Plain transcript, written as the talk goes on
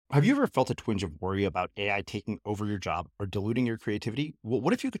Have you ever felt a twinge of worry about AI taking over your job or diluting your creativity? Well,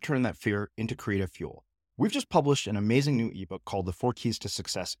 what if you could turn that fear into creative fuel? We've just published an amazing new ebook called The 4 Keys to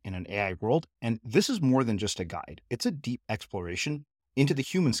Success in an AI World, and this is more than just a guide. It's a deep exploration into the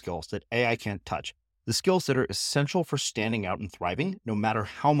human skills that AI can't touch, the skills that are essential for standing out and thriving, no matter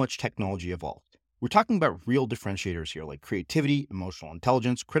how much technology evolves. We're talking about real differentiators here, like creativity, emotional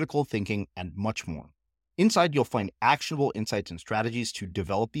intelligence, critical thinking, and much more. Inside, you'll find actionable insights and strategies to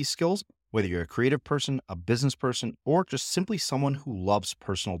develop these skills, whether you're a creative person, a business person, or just simply someone who loves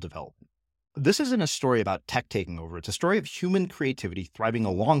personal development. This isn't a story about tech taking over. It's a story of human creativity thriving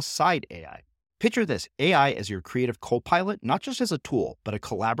alongside AI. Picture this, AI as your creative co-pilot, not just as a tool, but a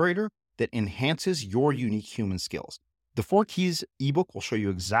collaborator that enhances your unique human skills. The 4 Keys ebook will show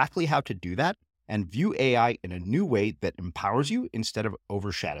you exactly how to do that and view AI in a new way that empowers you instead of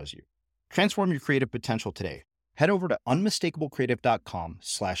overshadows you. Transform your creative potential today. Head over to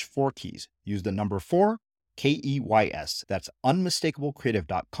unmistakablecreative.com/4keys. Use the number 4, KEYS. That's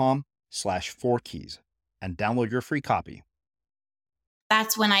unmistakablecreative.com/4keys and download your free copy.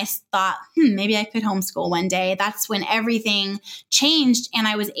 That's when I thought, maybe I could homeschool one day. That's when everything changed and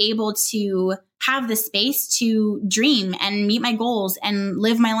I was able to have the space to dream and meet my goals and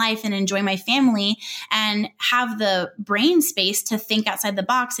live my life and enjoy my family and have the brain space to think outside the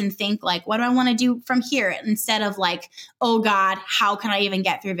box and think like, what do I want to do from here? Instead of like, oh God, how can I even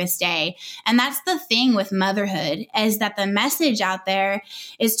get through this day? And that's the thing with motherhood, is that the message out there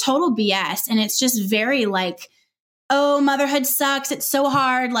is total BS. And it's just very like, oh, motherhood sucks. It's so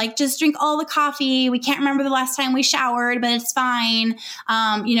hard. Like, just drink all the coffee. We can't remember the last time we showered, but it's fine.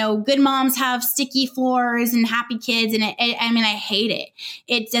 Good moms have sticky floors and happy kids. And I hate it.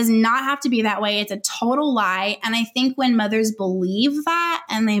 It does not have to be that way. It's a total lie. And I think when mothers believe that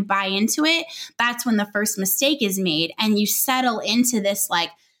and they buy into it, that's when the first mistake is made. And you settle into this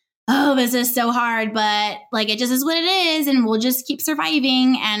like, oh, this is so hard, but like, it just is what it is. And we'll just keep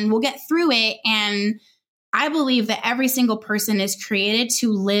surviving and we'll get through it. And I believe that every single person is created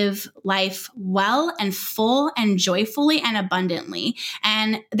to live life well and full and joyfully and abundantly.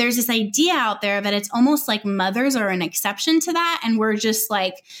 And there's this idea out there that it's almost like mothers are an exception to that. And we're just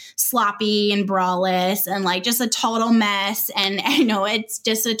like sloppy and braless and like just a total mess. And it's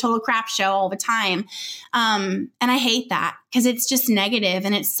just a total crap show all the time. And I hate that because it's just negative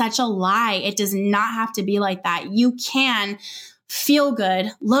and it's such a lie. It does not have to be like that. You can feel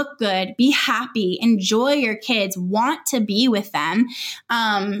good, look good, be happy, enjoy your kids, want to be with them,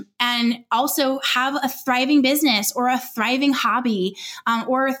 and also have a thriving business or a thriving hobby,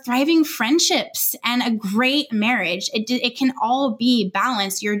 or thriving friendships and a great marriage. It can all be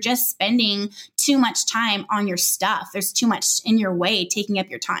balanced. You're just spending too much time on your stuff. There's too much in your way taking up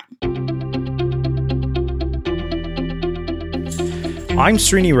your time. I'm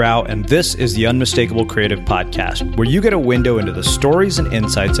Srini Rao, and this is the Unmistakable Creative Podcast, where you get a window into the stories and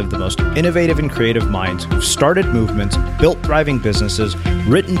insights of the most innovative and creative minds who've started movements, built thriving businesses,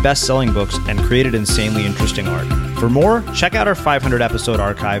 written best-selling books, and created insanely interesting art. For more, check out our 500-episode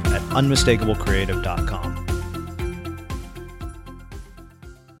archive at unmistakablecreative.com.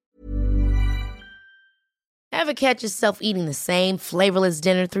 Ever catch yourself eating the same flavorless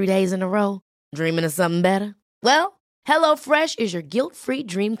dinner 3 days in a row? Dreaming of something better? Well, HelloFresh is your guilt-free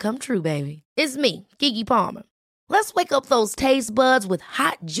dream come true, baby. It's me, Keke Palmer. Let's wake up those taste buds with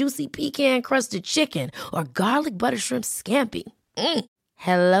hot, juicy pecan-crusted chicken or garlic butter shrimp scampi.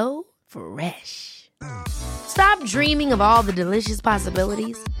 Hello Fresh. Stop dreaming of all the delicious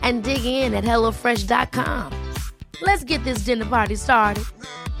possibilities and dig in at HelloFresh.com. Let's get this dinner party started.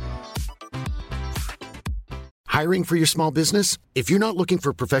 Hiring for your small business? If you're not looking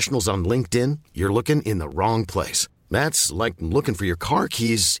for professionals on LinkedIn, you're looking in the wrong place. That's like looking for your car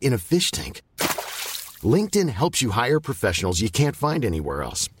keys in a fish tank. LinkedIn helps you hire professionals you can't find anywhere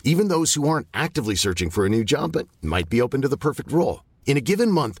else, even those who aren't actively searching for a new job but might be open to the perfect role. In a given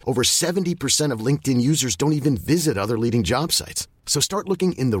month, over 70% of LinkedIn users don't even visit other leading job sites. So start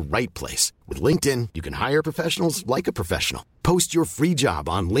looking in the right place. With LinkedIn, you can hire professionals like a professional. Post your free job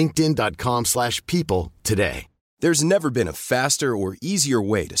on linkedin.com/people today. There's never been a faster or easier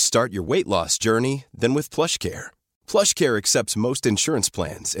way to start your weight loss journey than with PlushCare. PlushCare accepts most insurance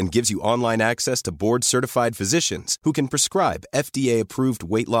plans and gives you online access to board-certified physicians who can prescribe FDA-approved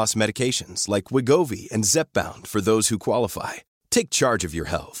weight loss medications like Wegovy and Zepbound for those who qualify. Take charge of your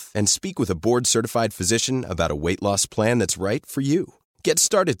health and speak with a board-certified physician about a weight loss plan that's right for you. Get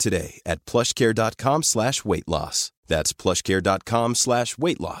started today at plushcare.com/weight loss. That's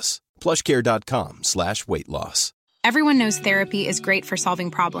plushcare.com/weight loss. plushcare.com/weight loss. Everyone knows therapy is great for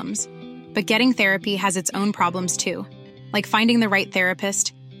solving problems, but getting therapy has its own problems too, like finding the right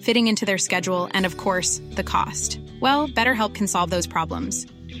therapist, fitting into their schedule, and of course, the cost. Well, BetterHelp can solve those problems.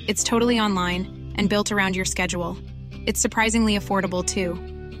 It's totally online and built around your schedule. It's surprisingly affordable, too.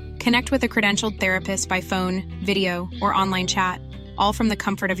 Connect with a credentialed therapist by phone, video, or online chat, all from the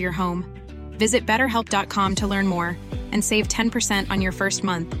comfort of your home. Visit BetterHelp.com to learn more and save 10% on your first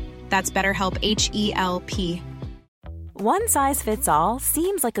month. That's BetterHelp, H-E-L-P. One size fits all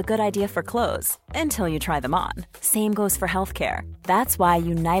seems like a good idea for clothes until you try them on. Same goes for healthcare. That's why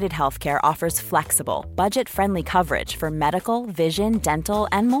United Healthcare offers flexible, budget-friendly coverage for medical, vision, dental,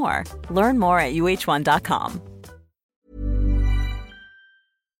 and more. Learn more at uh1.com.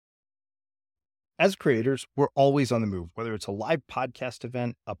 As creators, we're always on the move. Whether it's a live podcast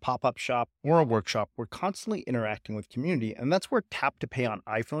event, a pop-up shop, or a workshop, we're constantly interacting with community, and that's where Tap to Pay on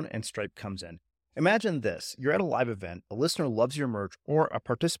iPhone and Stripe comes in. Imagine this. You're at a live event, a listener loves your merch, or a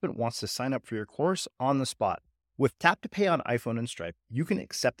participant wants to sign up for your course on the spot. With Tap to Pay on iPhone and Stripe, you can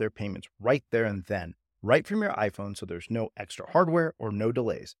accept their payments right there and then, right from your iPhone, so there's no extra hardware or no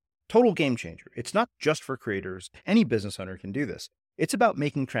delays. Total game changer. It's not just for creators. Any business owner can do this. It's about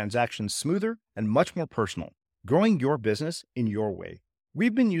making transactions smoother and much more personal, growing your business in your way.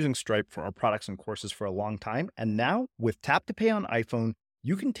 We've been using Stripe for our products and courses for a long time, and now with Tap to Pay on iPhone,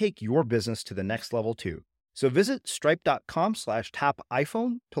 you can take your business to the next level too. So visit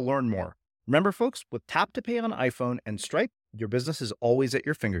stripe.com/tapiphone to learn more. Remember, folks, with Tap to Pay on iPhone and Stripe, your business is always at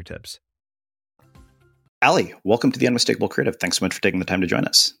your fingertips. Allie, welcome to The Unmistakable Creative. Thanks so much for taking the time to join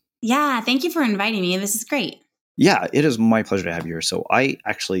us. Yeah, thank you for inviting me. This is great. Yeah, it is my pleasure to have you here. So I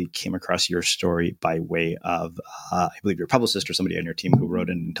actually came across your story by way of, I believe your publicist or somebody on your team who wrote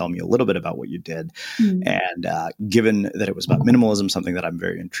in and told me a little bit about what you did. And given that it was about minimalism, something that I'm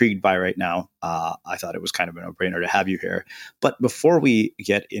very intrigued by right now, I thought it was kind of a no-brainer to have you here. But before we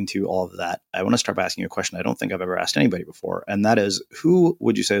get into all of that, I want to start by asking you a question I don't think I've ever asked anybody before. And that is, who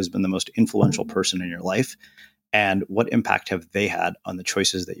would you say has been the most influential person in your life? And what impact have they had on the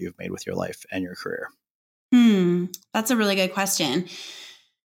choices that you've made with your life and your career? That's a really good question.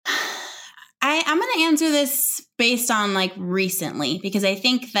 I'm going to answer this based on like recently, because I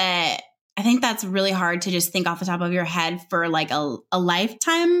think that's really hard to just think off the top of your head for like a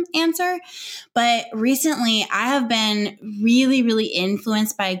lifetime answer. But recently I have been really, really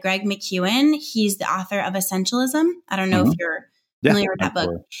influenced by Greg McKeown. He's the author of Essentialism. I don't know if you're familiar with that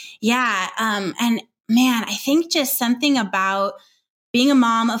book. Yeah. And man, I think just something about being a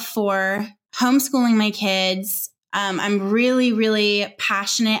mom of 4, homeschooling my kids. I'm really, really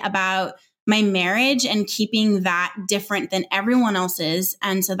passionate about my marriage and keeping that different than everyone else's.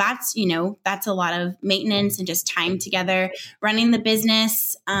 And so that's a lot of maintenance and just time together, running the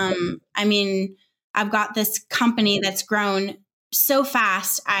business. I've got this company that's grown so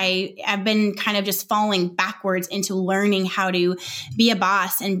fast. I've been kind of just falling backwards into learning how to be a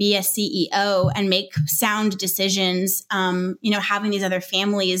boss and be a CEO and make sound decisions. Having these other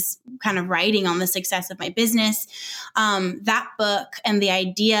families kind of riding on the success of my business. That book and the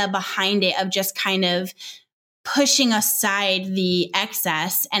idea behind it of just kind of pushing aside the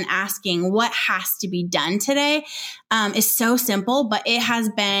excess and asking what has to be done today is so simple, but it has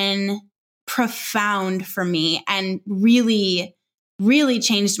been profound for me and really, really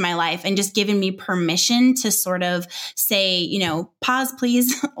changed my life and just given me permission to sort of say, pause,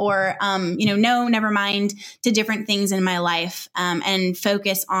 please, or, no, never mind, to different things in my life and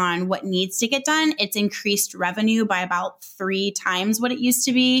focus on what needs to get done. It's increased revenue by about 3 times what it used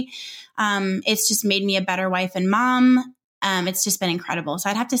to be. It's just made me a better wife and mom. It's just been incredible. So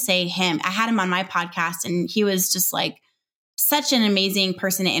I'd have to say him. I had him on my podcast and he was just like, such an amazing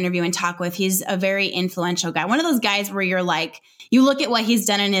person to interview and talk with. He's a very influential guy. One of those guys where you're like, you look at what he's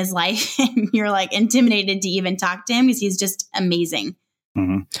done in his life and you're like intimidated to even talk to him because he's just amazing.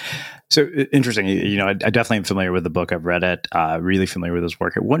 Mm-hmm. So interesting. I definitely am familiar with the book. I've read it, really familiar with his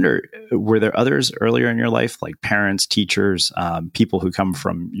work. I wonder, were there others earlier in your life, like parents, teachers, people who come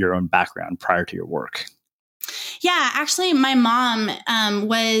from your own background prior to your work? Yeah, actually, my mom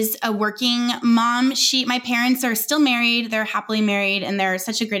was a working mom. My parents are still married. They're happily married, and they're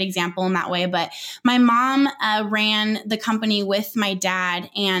such a great example in that way. But my mom ran the company with my dad,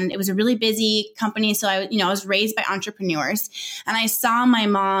 and it was a really busy company. So I was raised by entrepreneurs, and I saw my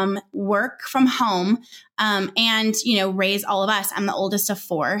mom work from home and raise all of us. I'm the oldest of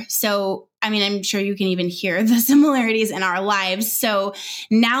 4. So I'm sure you can even hear the similarities in our lives. So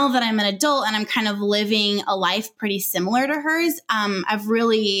now that I'm an adult and I'm kind of living a life pretty similar to hers, I've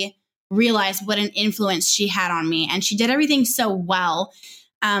really realized what an influence she had on me. And she did everything so well.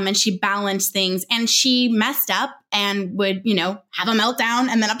 and she balanced things, and she messed up and would, have a meltdown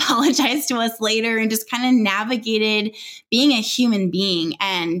and then apologize to us later, and just kind of navigated being a human being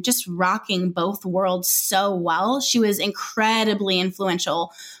and just rocking both worlds so well. She was incredibly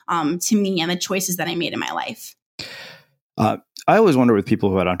influential to me and the choices that I made in my life. I always wonder with people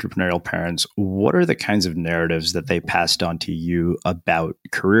who had entrepreneurial parents, what are the kinds of narratives that they passed on to you about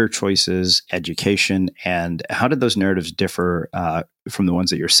career choices, education, and how did those narratives differ from the ones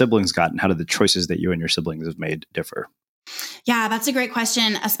that your siblings got, and how did the choices that you and your siblings have made differ? Yeah, that's a great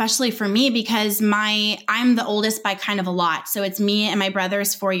question, especially for me, because I'm the oldest by kind of a lot. So it's me and my brother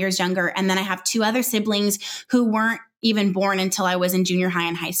is 4 years younger. And then I have two other siblings who weren't even born until I was in junior high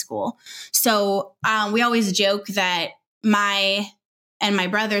and high school. So we always joke that my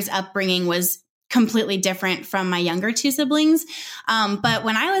brother's upbringing was completely different from my younger two siblings. But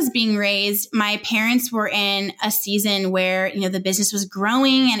when I was being raised, my parents were in a season where, the business was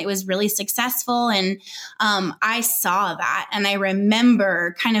growing and it was really successful. And I saw that. And I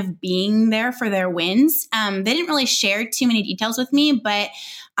remember kind of being there for their wins. They didn't really share too many details with me, but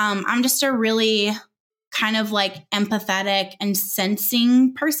I'm just a really kind of like empathetic and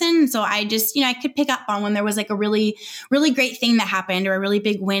sensing person. So I just, I could pick up on when there was like a really, really great thing that happened, or a really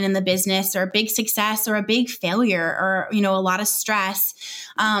big win in the business, or a big success, or a big failure, or, a lot of stress.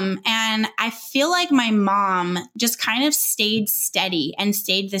 And I feel like my mom just kind of stayed steady and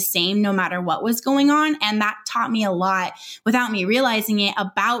stayed the same no matter what was going on. And that taught me a lot without me realizing it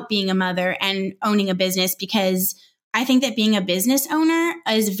about being a mother and owning a business, because I think that being a business owner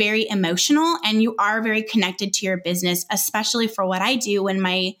is very emotional, and you are very connected to your business, especially for what I do, when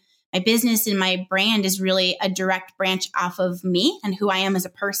my business and my brand is really a direct branch off of me and who I am as a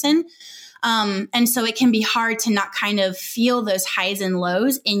person. And so it can be hard to not kind of feel those highs and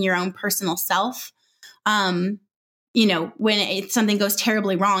lows in your own personal self. When something goes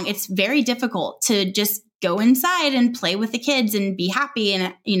terribly wrong, it's very difficult to just go inside and play with the kids and be happy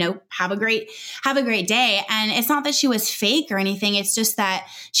and, have a great day. And it's not that she was fake or anything. It's just that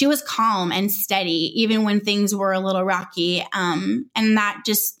she was calm and steady, even when things were a little rocky. And that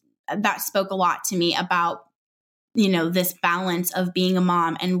spoke a lot to me about, this balance of being a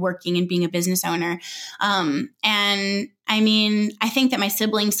mom and working and being a business owner. And I mean, I think that my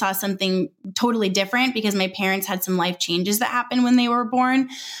siblings saw something totally different because my parents had some life changes that happened when they were born.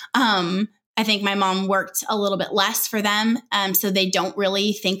 I think my mom worked a little bit less for them. So they don't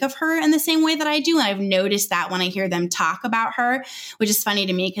really think of her in the same way that I do. And I've noticed that when I hear them talk about her, which is funny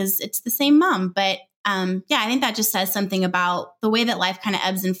to me because it's the same mom. But I think that just says something about the way that life kind of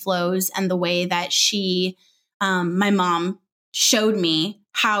ebbs and flows, and the way that my mom showed me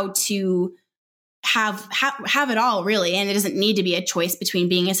how to have it all, really. And it doesn't need to be a choice between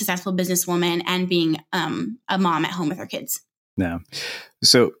being a successful businesswoman and being a mom at home with her kids. Yeah.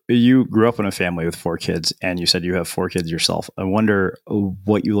 So you grew up in a family with 4 kids, and you said you have 4 kids yourself. I wonder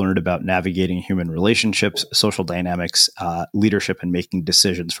what you learned about navigating human relationships, social dynamics, leadership, and making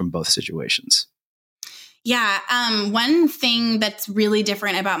decisions from both situations. Yeah. One thing that's really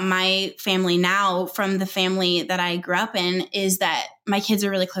different about my family now from the family that I grew up in is that my kids are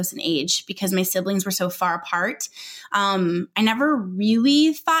really close in age, because my siblings were so far apart. I never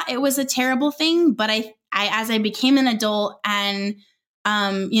really thought it was a terrible thing, but I as I became an adult and,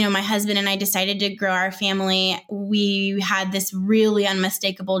 my husband and I decided to grow our family, we had this really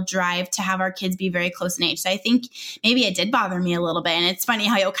unmistakable drive to have our kids be very close in age. So I think maybe it did bother me a little bit. And it's funny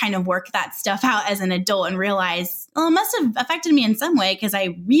how you'll kind of work that stuff out as an adult and realize, it must have affected me in some way, because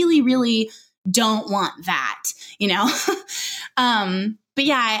I really, really don't want that, But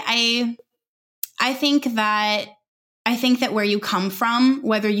yeah, I think that where you come from,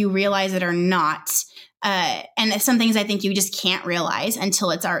 whether you realize it or not, and some things I think you just can't realize until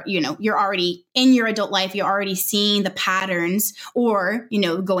it's you're already in your adult life, you're already seeing the patterns, or,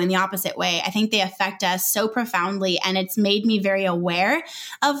 going the opposite way. I think they affect us so profoundly, and it's made me very aware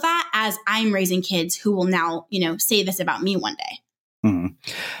of that as I'm raising kids who will now, say this about me one day.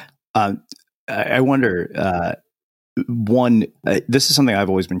 Mm-hmm. I wonder, this is something I've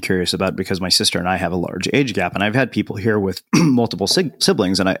always been curious about, because my sister and I have a large age gap, and I've had people here with multiple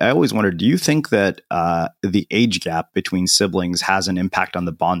siblings. And I always wondered, do you think that the age gap between siblings has an impact on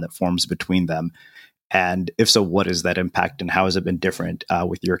the bond that forms between them? And if so, what is that impact, and how has it been different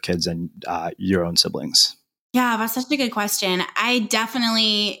with your kids and your own siblings? Yeah, that's such a good question. I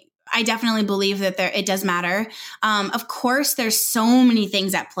definitely I definitely believe that it does matter. Of course, there's so many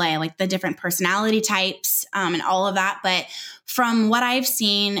things at play, like the different personality types and all of that. But from what I've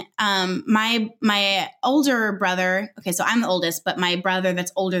seen, my older brother, okay, so I'm the oldest, but my brother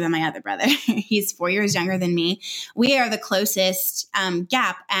that's older than my other brother, he's 4 years younger than me. We are the closest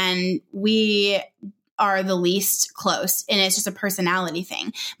gap, and we are the least close, and it's just a personality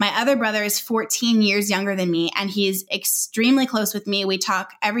thing. My other brother is 14 years younger than me, and he's extremely close with me. We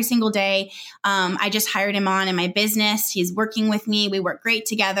talk every single day. I just hired him on in my business. He's working with me. We work great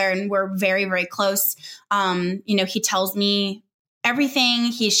together, and we're very, very close. He tells me everything.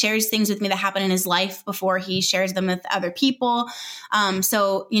 He shares things with me that happen in his life before he shares them with other people.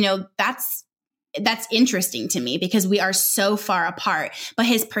 That's interesting to me because we are so far apart, but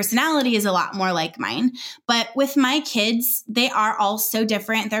his personality is a lot more like mine. But with my kids, they are all so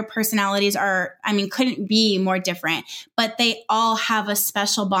different. Their personalities couldn't be more different, but they all have a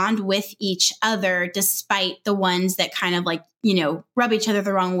special bond with each other, despite the ones that kind of rub each other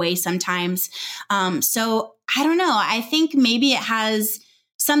the wrong way sometimes. So I don't know. I think maybe it has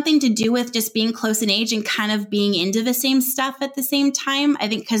something to do with just being close in age and kind of being into the same stuff at the same time. I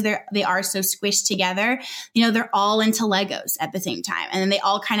think because they are so squished together, they're all into Legos at the same time. And then they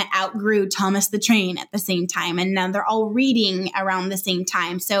all kind of outgrew Thomas the Train at the same time. And now they're all reading around the same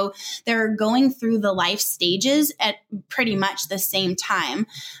time. So they're going through the life stages at pretty much the same time.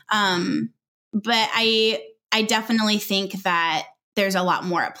 But I definitely think that there's a lot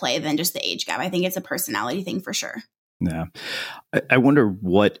more at play than just the age gap. I think it's a personality thing for sure. Yeah. I wonder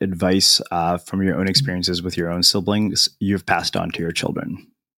what advice from your own experiences with your own siblings you've passed on to your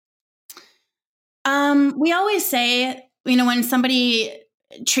children. We always say, when somebody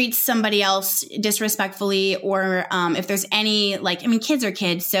treats somebody else disrespectfully, or if there's any, kids are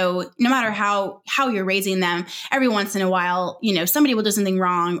kids. So no matter how you're raising them, every once in a while, somebody will do something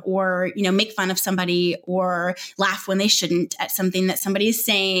wrong, or, make fun of somebody, or laugh when they shouldn't at something that somebody is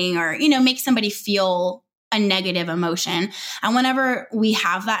saying, or, make somebody feel a negative emotion. And whenever we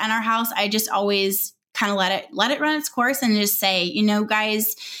have that in our house, I just always kind of let it run its course and just say,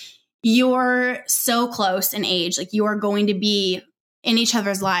 guys, you're so close in age. Like, you are going to be in each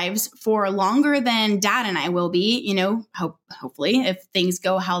other's lives for longer than Dad and I will be, hopefully, if things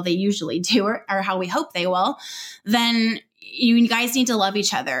go how they usually do, or how we hope they will, then you guys need to love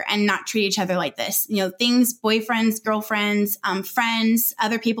each other and not treat each other like this. Things, boyfriends, girlfriends, friends,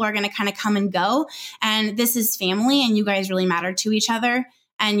 other people are going to kind of come and go. And this is family, and you guys really matter to each other,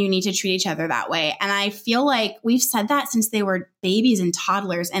 and you need to treat each other that way. And I feel like we've said that since they were babies and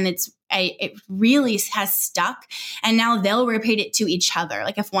toddlers, and it really has stuck. And now they'll repeat it to each other.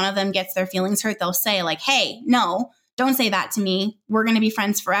 Like, if one of them gets their feelings hurt, they'll say hey, no, don't say that to me. We're going to be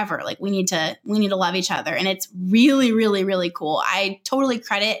friends forever. Like, we need to love each other. And it's really, really, really cool. I totally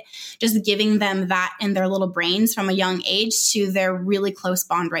credit just giving them that in their little brains from a young age to their really close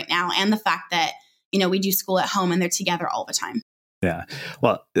bond right now. And the fact that, we do school at home and they're together all the time. Yeah.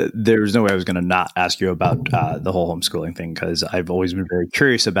 Well, there's no way I was going to not ask you about the whole homeschooling thing, because I've always been very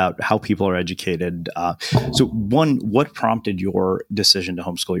curious about how people are educated. So one, what prompted your decision to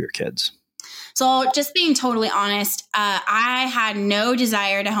homeschool your kids? So just being totally honest, I had no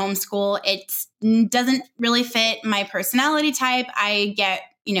desire to homeschool. It doesn't really fit my personality type. I get,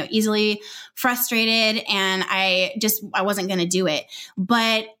 easily frustrated, and I wasn't going to do it.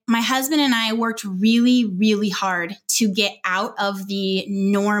 But my husband and I worked really, really hard to get out of the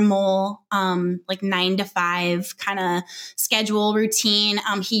normal, 9 to 5 kind of schedule routine.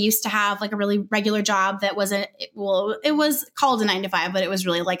 He used to have a really regular job that it was called a 9 to 5, but it was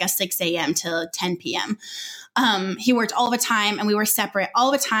really like a 6 a.m. to 10 p.m. He worked all the time, and we were separate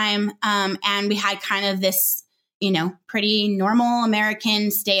all the time. And we had kind of this, pretty normal American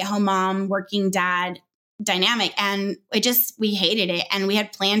stay-at-home mom, working dad dynamic. And we hated it. And we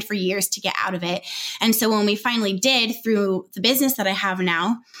had planned for years to get out of it. And so when we finally did, through the business that I have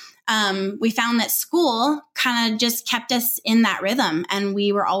now, we found that school kind of just kept us in that rhythm. And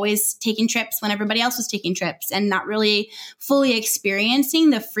we were always taking trips when everybody else was taking trips, and not really fully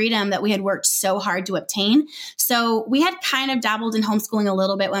experiencing the freedom that we had worked so hard to obtain. So we had kind of dabbled in homeschooling a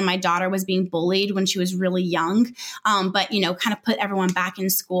little bit when my daughter was being bullied when she was really young. But, kind of put everyone back in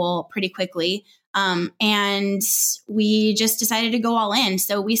school pretty quickly. And we just decided to go all in.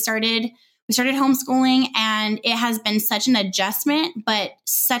 So we started homeschooling, and it has been such an adjustment, but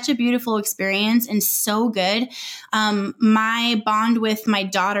such a beautiful experience and so good. My bond with my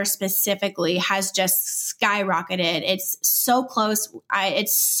daughter specifically has just skyrocketed. It's so close.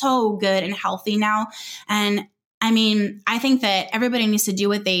 It's so good and healthy now. And I think that everybody needs to do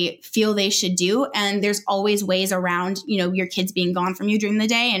what they feel they should do. And there's always ways around, your kids being gone from you during the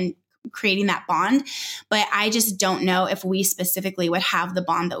day. And creating that bond. But I just don't know if we specifically would have the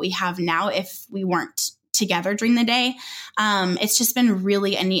bond that we have now if we weren't together during the day. It's just been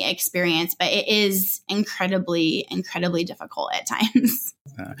really a neat experience, but it is incredibly, incredibly difficult at times.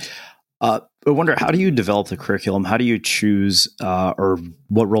 I wonder, how do you develop the curriculum? How do you choose, or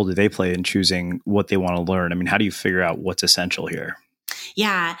what role do they play in choosing what they want to learn? I mean, how do you figure out what's essential here?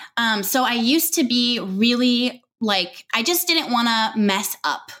 Yeah. So I used to be really I just didn't want to mess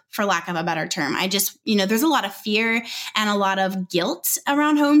up, for lack of a better term. I just, there's a lot of fear and a lot of guilt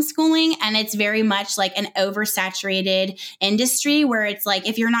around homeschooling. And it's very much like an oversaturated industry where it's like,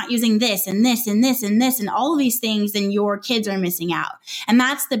 if you're not using this and this and this and this and all of these things, then your kids are missing out. And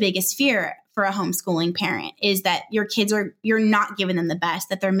that's the biggest fear for a homeschooling parent, is that your kids you're not giving them the best,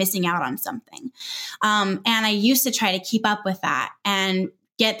 that they're missing out on something. And I used to try to keep up with that and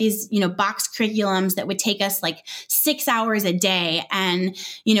get these, box curriculums that would take us 6 hours a day. And,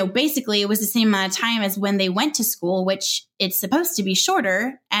 basically it was the same amount of time as when they went to school, which it's supposed to be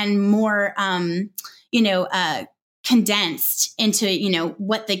shorter and more, condensed into,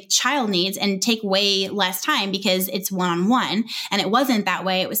 what the child needs and take way less time because it's one-on-one. And it wasn't that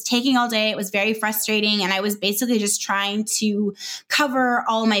way. It was taking all day. It was very frustrating. And I was basically just trying to cover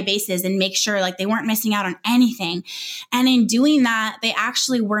all my bases and make sure they weren't missing out on anything. And in doing that, they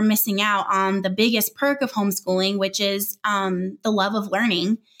actually were missing out on the biggest perk of homeschooling, which is the love of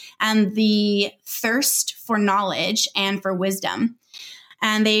learning and the thirst for knowledge and for wisdom.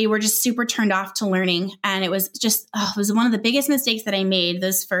 And they were just super turned off to learning. And it was just, it was one of the biggest mistakes that I made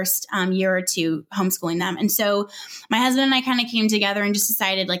those first year or two homeschooling them. And so my husband and I kind of came together and just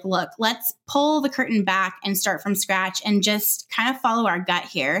decided look, let's pull the curtain back and start from scratch and just kind of follow our gut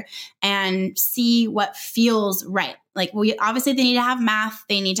here and see what feels right. Obviously they need to have math,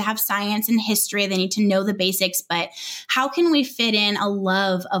 they need to have science and history, they need to know the basics, but how can we fit in a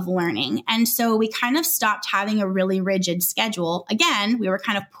love of learning? And so we kind of stopped having a really rigid schedule. Again, we were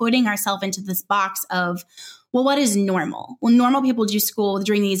kind of putting ourselves into this box of, well, what is normal? Well, normal people do school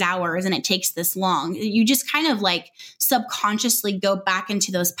during these hours and it takes this long. You just kind of subconsciously go back into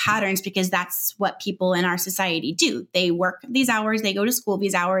those patterns because that's what people in our society do. They work these hours, they go to school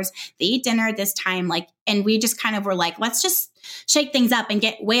these hours, they eat dinner at this time. And we just kind of were let's just shake things up and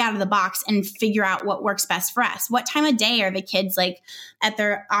get way out of the box and figure out what works best for us. What time of day are the kids at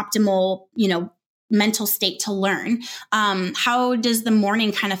their optimal, mental state to learn? How does the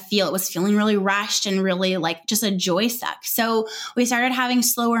morning kind of feel? It was feeling really rushed and really just a joy suck. So we started having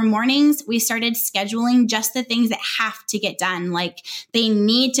slower mornings. We started scheduling just the things that have to get done. They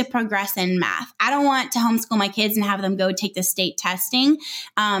need to progress in math. I don't want to homeschool my kids and have them go take the state testing,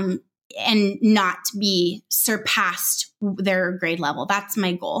 and not be surpassed their grade level. That's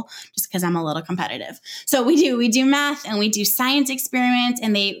my goal, just because I'm a little competitive. So we do math and we do science experiments,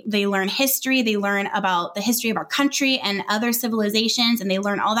 and they learn history. They learn about the history of our country and other civilizations, and they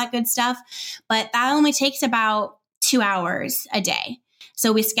learn all that good stuff. But that only takes about 2 hours a day.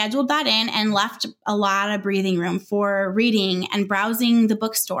 So we scheduled that in and left a lot of breathing room for reading and browsing the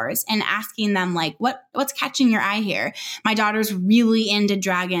bookstores and asking them what's catching your eye here? My daughter's really into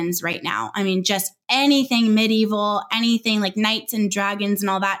dragons right now. I mean, just anything medieval, anything knights and dragons and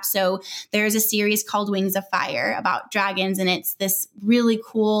all that. So there's a series called Wings of Fire about dragons, and it's this really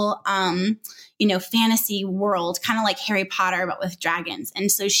cool, fantasy world, kind of like Harry Potter, but with dragons.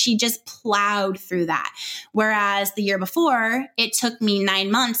 And so she just plowed through that. Whereas the year before, it took me 9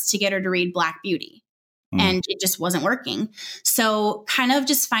 months to get her to read Black Beauty. And it just wasn't working. So kind of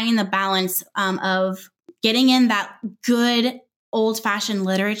just finding the balance of getting in that good old-fashioned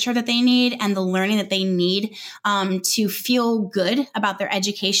literature that they need and the learning that they need to feel good about their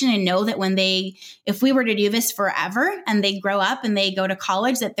education and know that if we were to do this forever and they grow up and they go to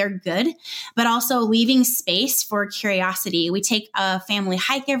college, that they're good, but also leaving space for curiosity. We take a family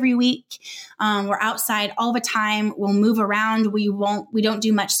hike every week. We're outside all the time. We'll move around. We don't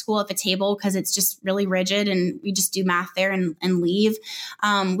do much school at the table because it's just really rigid, and we just do math there and leave.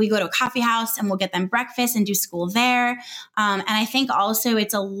 We go to a coffee house and we'll get them breakfast and do school there. And I think also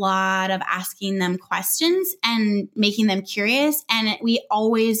it's a lot of asking them questions and making them curious. And we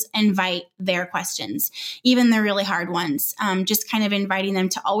always invite their questions, even the really hard ones, just kind of inviting them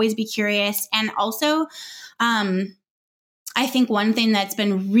to always be curious. And also, I think one thing that's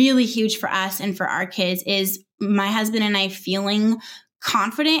been really huge for us and for our kids is my husband and I feeling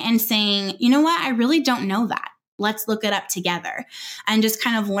confident and saying, you know what, I really don't know that. Let's look it up together, and just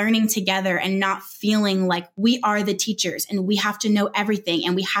kind of learning together and not feeling like we are the teachers and we have to know everything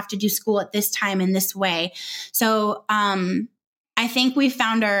and we have to do school at this time in this way. So I think we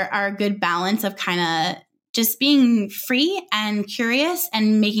found our good balance of kind of just being free and curious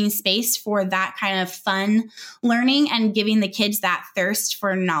and making space for that kind of fun learning and giving the kids that thirst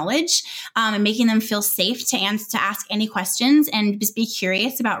for knowledge, and making them feel safe to ask any questions and just be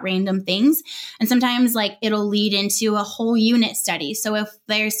curious about random things. And sometimes like it'll lead into a whole unit study. So if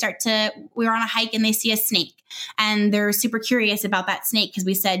we're on a hike and they see a snake and they're super curious about that snake because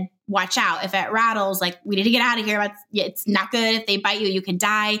we said, watch out. If it rattles, like we need to get out of here. It's not good. If they bite you, you could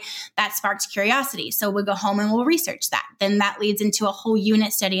die. That sparked curiosity. So we'll go home and we'll research that. Then that leads into a whole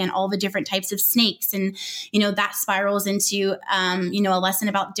unit study on all the different types of snakes. And, that spirals into, a lesson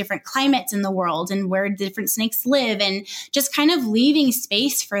about different climates in the world and where different snakes live, and just kind of leaving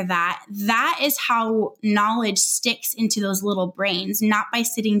space for that. That is how knowledge sticks into those little brains, not by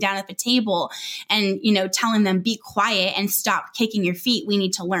sitting down at the table and, telling them be quiet and stop kicking your feet. We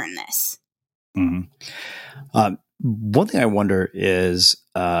need to learn this. Mm-hmm. One thing I wonder is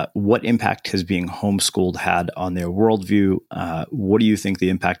what impact has being homeschooled had on their worldview? What do you think the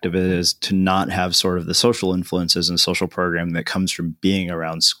impact of it is to not have sort of the social influences and social programming that comes from being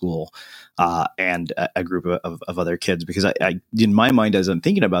around school and a group of other kids? Because I, in my mind, as I'm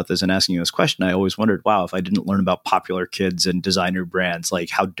thinking about this and asking you this question, I always wondered, wow, if I didn't learn about popular kids and designer brands,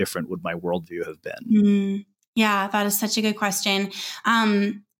 like how different would my worldview have been? Yeah, that is such a good question.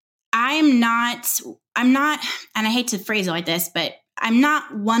 I'm not, and I hate to phrase it like this, but I'm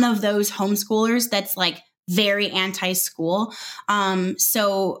not one of those homeschoolers that's like very anti-school.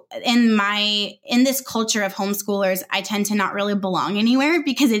 So in this culture of homeschoolers, I tend to not really belong anywhere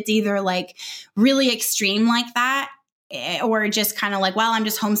because it's either like really extreme like that, or just kind of like, well, I'm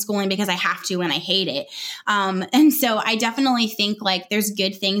just homeschooling because I have to and I hate it. And so I definitely think like there's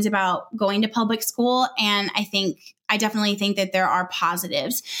good things about going to public school. And I definitely think that there are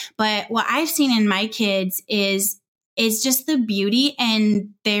positives. But what I've seen in my kids is just the beauty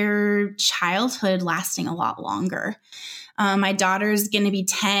and their childhood lasting a lot longer. My daughter's going to be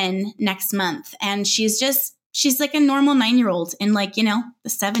 10 next month, and she's like a normal 9-year-old in like, the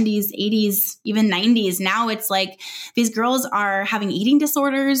 70s, 80s, even 90s. Now it's like these girls are having eating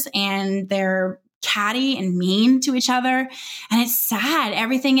disorders and they're catty and mean to each other. And it's sad.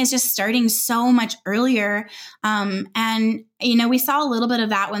 Everything is just starting so much earlier. And, we saw a little bit of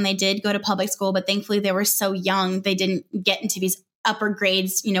that when they did go to public school, but thankfully they were so young. They didn't get into these upper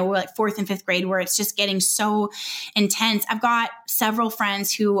grades, like 4th and 5th grade, where it's just getting so intense. I've got several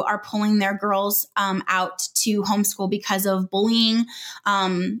friends who are pulling their girls out to homeschool because of bullying,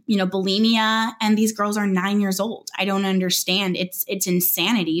 bulimia. And these girls are 9 years old. I don't understand. It's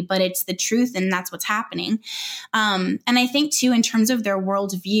insanity, but it's the truth. And that's what's happening. And I think too, in terms of their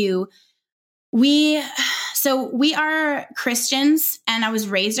worldview, we are Christians, and I was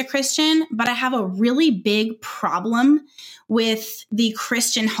raised a Christian, but I have a really big problem with the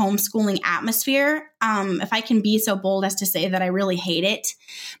Christian homeschooling atmosphere. If I can be so bold as to say that I really hate it,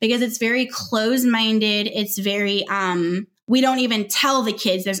 because it's very closed-minded. It's very, we don't even tell the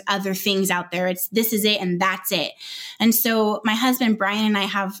kids there's other things out there. It's this is it and that's it. And so my husband, Brian, and I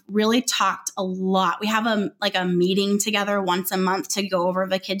have really talked a lot. We have a meeting together once a month to go over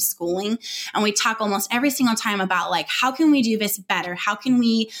the kids' schooling. And we talk almost every single time about like, how can we do this better? How can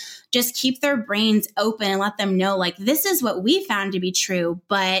we just keep their brains open and let them know, like, this is what we found to be true,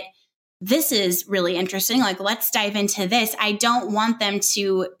 but this is really interesting. Like, let's dive into this. I don't want them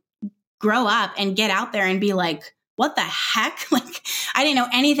to grow up and get out there and be like, what the heck? Like, I didn't know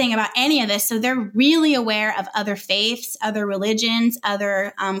anything about any of this. So they're really aware of other faiths, other religions,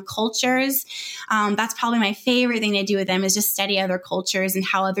 other cultures. That's probably my favorite thing to do with them, is just study other cultures and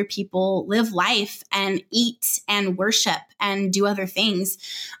how other people live life and eat and worship and do other things.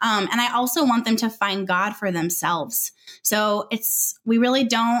 And I also want them to find God for themselves. So we really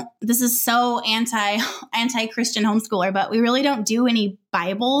don't, this is so anti-Christian homeschooler, but we really don't do any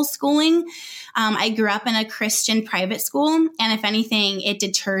Bible schooling. I grew up in a Christian private school, and if anything, it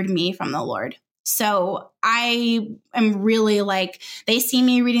deterred me from the Lord. So I am really like, they see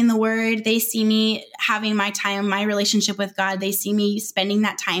me reading the word. They see me having my time, my relationship with God. They see me spending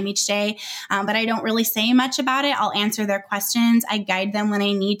that time each day. But I don't really say much about it. I'll answer their questions. I guide them when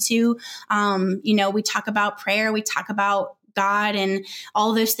I need to. We talk about prayer. We talk about God and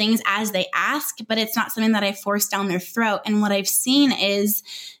all those things as they ask, but it's not something that I force down their throat. And what I've seen is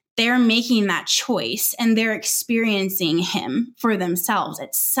they're making that choice and they're experiencing him for themselves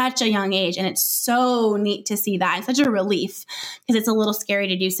at such a young age. And it's so neat to see that. It's such a relief, because it's a little scary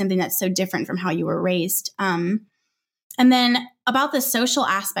to do something that's so different from how you were raised. And then about the social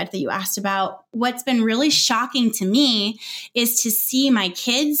aspect that you asked about, what's been really shocking to me is to see my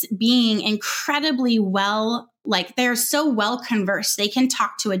kids being incredibly well like they're so well conversed. They can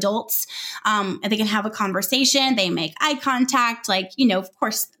talk to adults, and they can have a conversation. They make eye contact. Like, of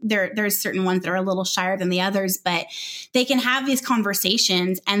course there's certain ones that are a little shyer than the others, but they can have these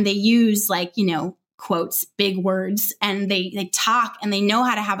conversations, and they use like, quotes, big words, and they talk, and they know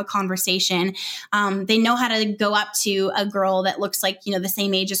how to have a conversation. They know how to go up to a girl that looks like, the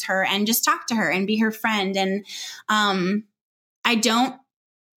same age as her and just talk to her and be her friend. And I don't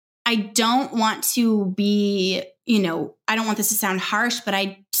want to be, I don't want this to sound harsh, but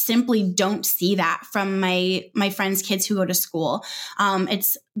I simply don't see that from my friends' kids who go to school.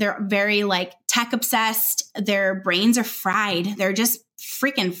 They're very like tech obsessed. Their brains are fried. They're just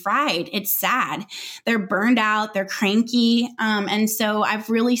freaking fried. It's sad. They're burned out. They're cranky. And so I've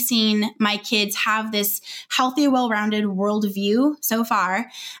really seen my kids have this healthy, well-rounded worldview so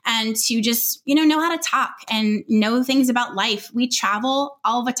far, and to just, know how to talk and know things about life. We travel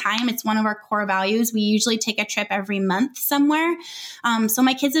all the time. It's one of our core values. We usually take a trip every month somewhere. So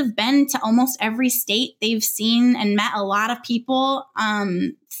my kids have been to almost every state. They've seen and met a lot of people.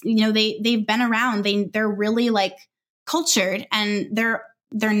 They've been around. They're really like cultured, and they're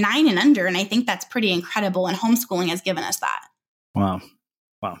 9 and under. And I think that's pretty incredible. And homeschooling has given us that. Wow.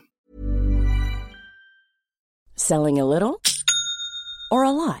 Selling a little or a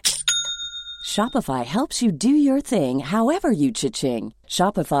lot? Shopify helps you do your thing however you cha-ching.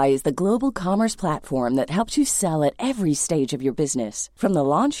 Shopify is the global commerce platform that helps you sell at every stage of your business. From the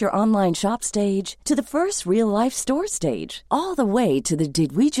launch your online shop stage to the first real life store stage, all the way to the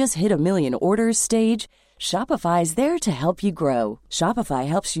did we just hit a million orders stage. Shopify is there to help you grow. Shopify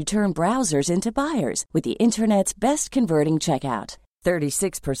helps you turn browsers into buyers with the internet's best converting checkout.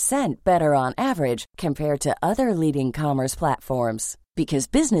 36% better on average compared to other leading commerce platforms. Because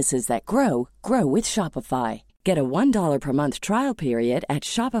businesses that grow with Shopify. Get a $1 per month trial period at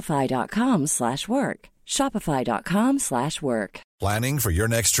shopify.com/work. Shopify.com/work. Planning for your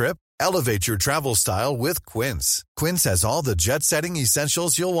next trip? Elevate your travel style with Quince. Quince has all the jet-setting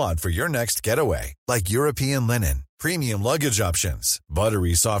essentials you'll want for your next getaway, like European linen, premium luggage options,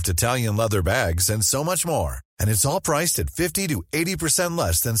 buttery soft Italian leather bags, and so much more. And it's all priced at 50 to 80%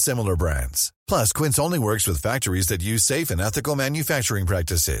 less than similar brands. Plus, Quince only works with factories that use safe and ethical manufacturing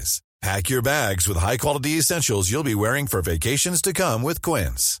practices. Pack your bags with high-quality essentials you'll be wearing for vacations to come with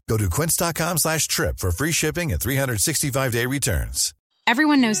Quince. Go to quince.com/trip for free shipping and 365-day returns.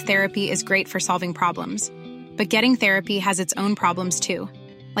 Everyone knows therapy is great for solving problems, but getting therapy has its own problems too,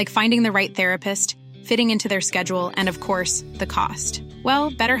 like finding the right therapist, fitting into their schedule, and of course, the cost.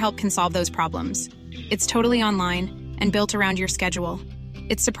 Well, BetterHelp can solve those problems. It's totally online and built around your schedule.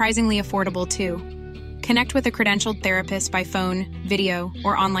 It's surprisingly affordable too. Connect with a credentialed therapist by phone, video,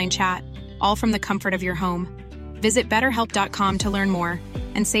 or online chat, all from the comfort of your home. Visit BetterHelp.com to learn more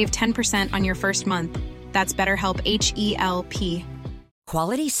and save 10% on your first month. That's BetterHelp, H-E-L-P.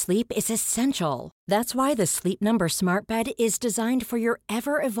 Quality sleep is essential. That's why the Sleep Number Smart Bed is designed for your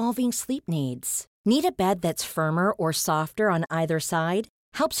ever-evolving sleep needs. Need a bed that's firmer or softer on either side?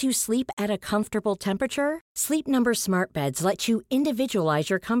 Helps you sleep at a comfortable temperature? Sleep Number Smart Beds let you individualize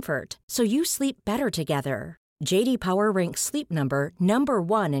your comfort, so you sleep better together. J.D. Power ranks Sleep Number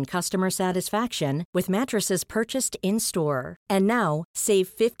 #1 in customer satisfaction with mattresses purchased in-store. And now, save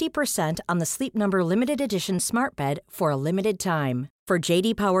 50% on the Sleep Number Limited Edition Smart Bed for a limited time. For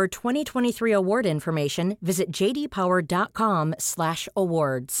J.D. Power 2023 award information, visit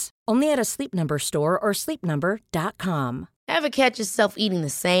jdpower.com/awards. Only at a Sleep Number store or sleepnumber.com. Ever catch yourself eating the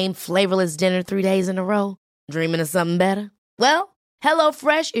same flavorless dinner 3 days in a row? Dreaming of something better? Well,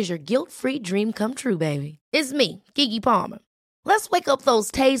 HelloFresh is your guilt-free dream come true, baby. It's me, Keke Palmer. Let's wake up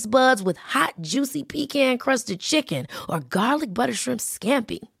those taste buds with hot, juicy pecan-crusted chicken or garlic butter shrimp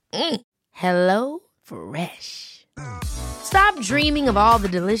scampi. Hello Fresh. Stop dreaming of all the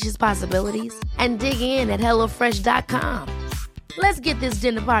delicious possibilities and dig in at HelloFresh.com. Let's get this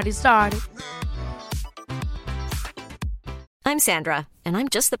dinner party started. I'm Sandra, and I'm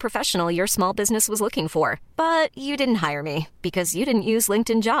just the professional your small business was looking for. But you didn't hire me because you didn't use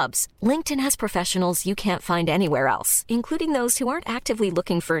LinkedIn Jobs. LinkedIn has professionals you can't find anywhere else, including those who aren't actively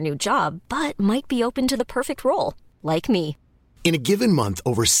looking for a new job, but might be open to the perfect role, like me. In a given month,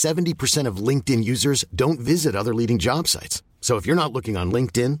 over 70% of LinkedIn users don't visit other leading job sites. So if you're not looking on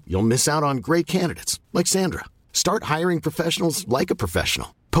LinkedIn, you'll miss out on great candidates like Sandra. Start hiring professionals like a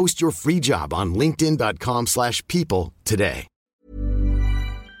professional. Post your free job on linkedin.com/people today.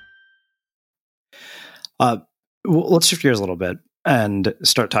 Let's shift gears a little bit and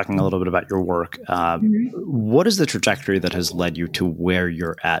start talking a little bit about your work. What is the trajectory that has led you to where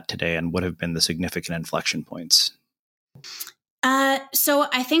you're at today, and what have been the significant inflection points? So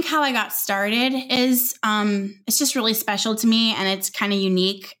I think how I got started is, it's just really special to me and it's kind of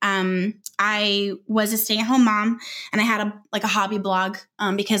unique. I was a stay-at-home mom and I had a hobby blog,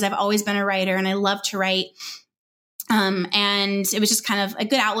 because I've always been a writer and I love to write. And it was just kind of a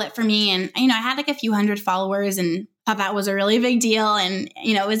good outlet for me. And, I had like a few hundred followers and thought that was a really big deal. And,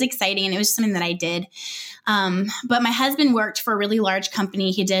 it was exciting and it was something that I did. But my husband worked for a really large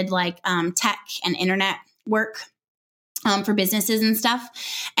company. He did like, tech and internet work, for businesses and stuff.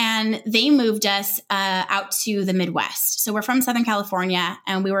 And they moved us, out to the Midwest. So we're from Southern California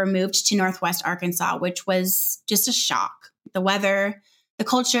and we were moved to Northwest Arkansas, which was just a shock. The weather, the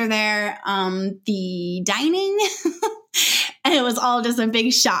culture there, the dining, and it was all just a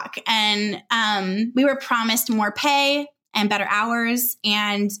big shock. And we were promised more pay and better hours.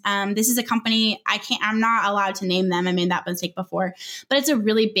 And this is a company I'm not allowed to name them. I made that mistake before, but it's a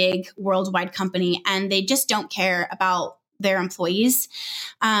really big worldwide company and they just don't care about their employees.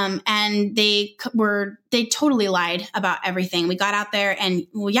 And they totally lied about everything. We got out there and it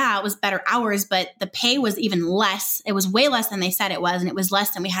was better hours, but the pay was even less. It was way less than they said it was. And it was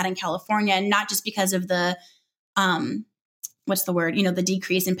less than we had in California, not just because of the, what's the word? The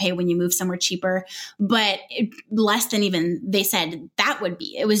decrease in pay when you move somewhere cheaper, but less than even they said that would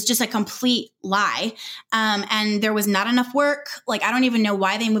be. It was just a complete lie. And there was not enough work. Like, I don't even know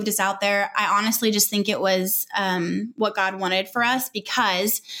why they moved us out there. I honestly just think it was what God wanted for us,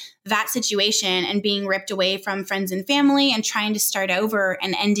 because that situation and being ripped away from friends and family and trying to start over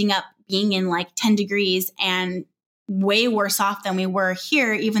and ending up being in like 10 degrees and way worse off than we were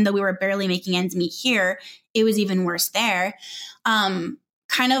here, even though we were barely making ends meet here, it was even worse there, kind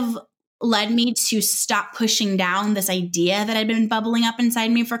of led me to stop pushing down this idea that had been bubbling up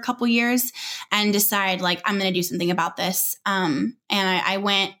inside me for a couple years and decide like, I'm going to do something about this. And I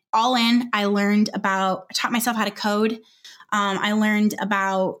went all in. I taught myself how to code. I learned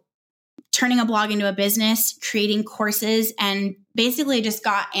about turning a blog into a business, creating courses, and basically just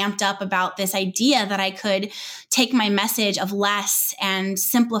got amped up about this idea that I could take my message of less and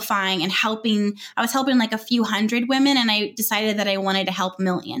simplifying and helping. I was helping like a few hundred women and I decided that I wanted to help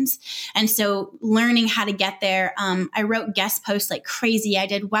millions. And so learning how to get there, I wrote guest posts like crazy. I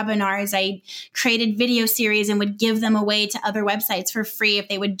did webinars. I created video series and would give them away to other websites for free if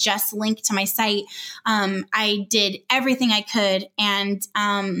they would just link to my site. I did everything I could. And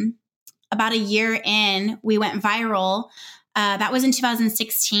about a year in, we went viral. That was in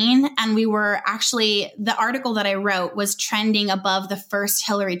 2016. And we were actually, the article that I wrote was trending above the first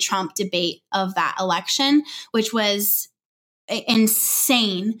Hillary Trump debate of that election, which was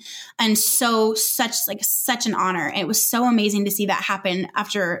insane. And such an honor. It was so amazing to see that happen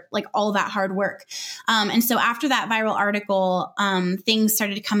after like all that hard work. And so after that viral article, things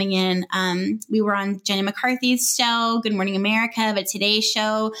started coming in. We were on Jenny McCarthy's show, Good Morning America, the Today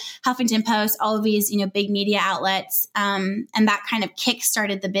Show, Huffington Post, all of these, big media outlets. And that kind of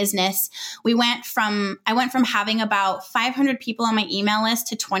kick-started the business. I went from having about 500 people on my email list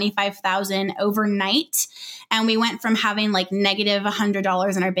to 25,000 overnight. And we went from having like negative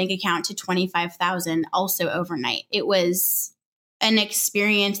 $100 in our bank account to 25,000 also overnight. It was an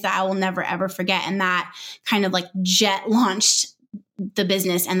experience that I will never, ever forget. And that kind of like jet launched the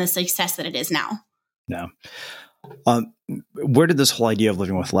business and the success that it is now. Yeah. Where did this whole idea of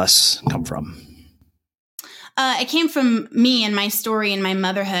living with less come from? It came from me and my story and my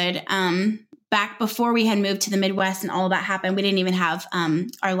motherhood. Back before we had moved to the Midwest and all of that happened, we didn't even have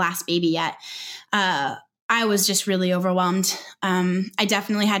our last baby yet. I was just really overwhelmed. I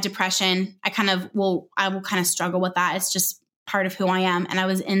definitely had depression. I will kind of struggle with that. It's just part of who I am. And I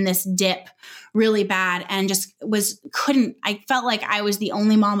was in this dip really bad and just I felt like I was the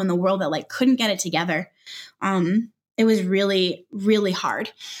only mom in the world that like couldn't get it together. It was really, really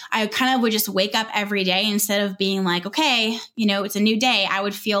hard. I kind of would just wake up every day instead of being like, okay, it's a new day. I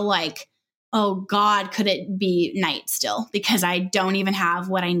would feel like, oh God, could it be night still? Because I don't even have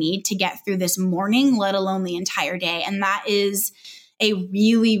what I need to get through this morning, let alone the entire day. And that is a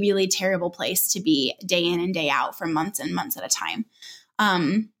really, really terrible place to be day in and day out for months and months at a time.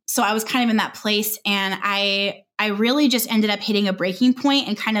 So I was kind of in that place and I really just ended up hitting a breaking point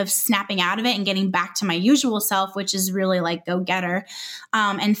and kind of snapping out of it and getting back to my usual self, which is really like go-getter,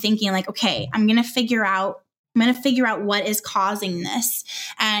 and thinking like, okay, I'm going to figure out what is causing this.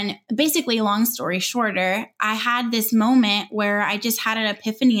 And basically, long story shorter, I had this moment where I just had an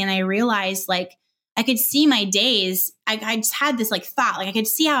epiphany and I realized like I could see my days. I just had this like thought, like I could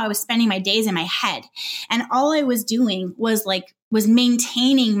see how I was spending my days in my head. And all I was doing was like was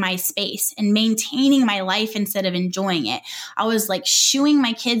maintaining my space and maintaining my life instead of enjoying it. I was like shooing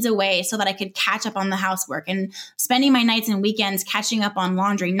my kids away so that I could catch up on the housework and spending my nights and weekends catching up on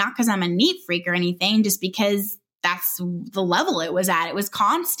laundry, not because I'm a neat freak or anything, just because that's the level it was at. It was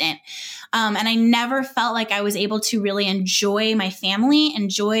constant. And I never felt like I was able to really enjoy my family,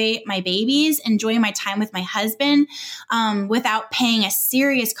 enjoy my babies, enjoy my time with my husband, without paying a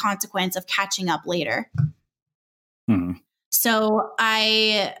serious consequence of catching up later. Mm-hmm. So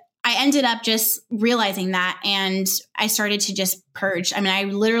I ended up just realizing that, and I started to just purge. I mean, I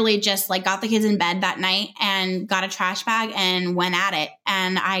literally just like got the kids in bed that night and got a trash bag and went at it.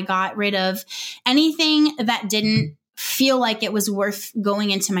 And I got rid of anything that didn't feel like it was worth going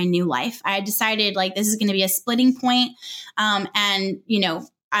into my new life. I decided like this is going to be a splitting point. And you know,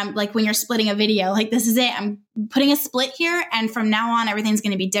 I'm like when you're splitting a video, like this is it. I'm putting a split here. And from now on, everything's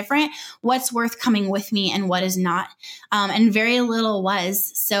going to be different. What's worth coming with me and what is not. And very little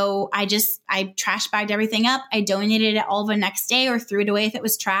was. So I trash bagged everything up. I donated it all the next day or threw it away if it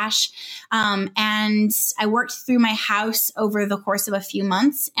was trash. And I worked through my house over the course of a few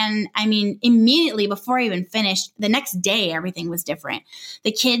months. And I mean, immediately before I even finished, the next day, everything was different.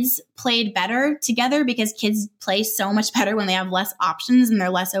 The kids played better together because kids play so much better when they have less options and they're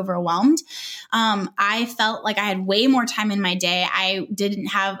less overwhelmed. I felt like I had way more time in my day. I didn't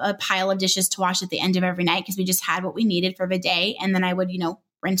have a pile of dishes to wash at the end of every night because we just had what we needed for the day. And then I would,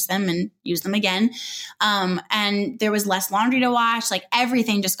 rinse them and use them again. And there was less laundry to wash, like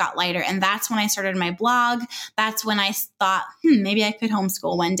everything just got lighter. And that's when I started my blog. That's when I thought, maybe I could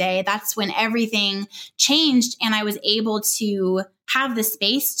homeschool one day. That's when everything changed and I was able to have the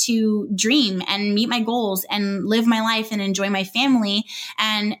space to dream and meet my goals and live my life and enjoy my family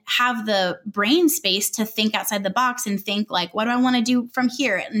and have the brain space to think outside the box and think like, what do I want to do from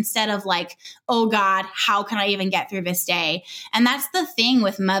here? Instead of like, oh God, how can I even get through this day? And that's the thing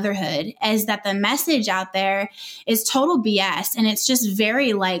with motherhood is that the message out there is total BS. And it's just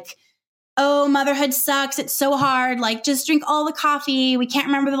very like, oh, motherhood sucks. It's so hard. Like, just drink all the coffee. We can't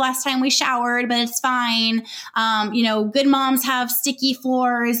remember the last time we showered, but it's fine. Good moms have sticky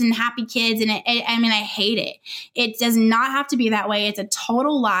floors and happy kids. And I hate it. It does not have to be that way. It's a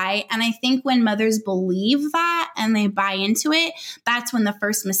total lie. And I think when mothers believe that and they buy into it, that's when the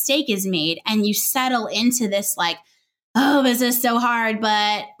first mistake is made. And you settle into this like, oh, this is so hard,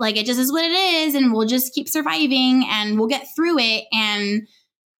 but like, it just is what it is. And we'll just keep surviving and we'll get through it. And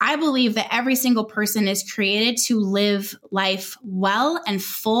I believe that every single person is created to live life well and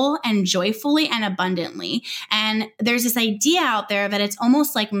full and joyfully and abundantly. And there's this idea out there that it's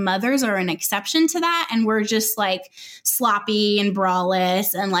almost like mothers are an exception to that. And we're just like sloppy and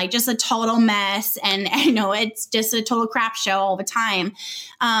braless and like just a total mess. And it's just a total crap show all the time.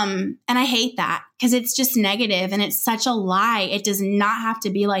 And I hate that because it's just negative and it's such a lie. It does not have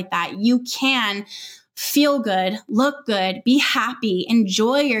to be like that. You can feel good, look good, be happy,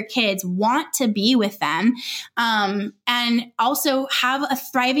 enjoy your kids, want to be with them, and also have a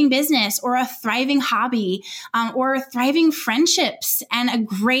thriving business or a thriving hobby or thriving friendships and a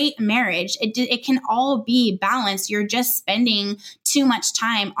great marriage. It can all be balanced. You're just spending too much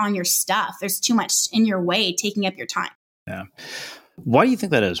time on your stuff. There's too much in your way taking up your time. Yeah. Why do you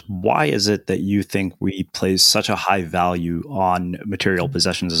think that is? Why is it that you think we place such a high value on material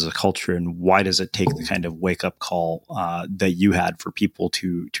possessions as a culture? And why does it take the kind of wake up call that you had for people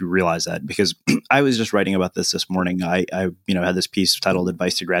to realize that? Because I was just writing about this morning. I had this piece titled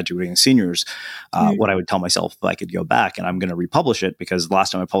Advice to Graduating Seniors, what I would tell myself if I could go back, and I'm going to republish it because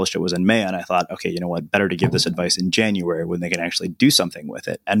last time I published it was in May. And I thought, okay, you know what, better to give this advice in January when they can actually do something with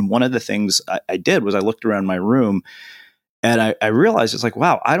it. And one of the things I did was I looked around my room and I realized it's like,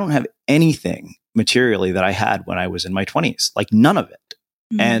 wow, I don't have anything materially that I had when I was in my 20s, like none of it.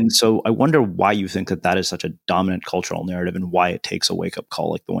 Mm-hmm. And so I wonder why you think that is such a dominant cultural narrative and why it takes a wake up call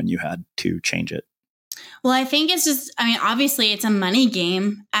like the one you had to change it. Well, I think it's just, obviously it's a money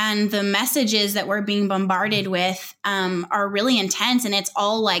game and the messages that we're being bombarded with are really intense and it's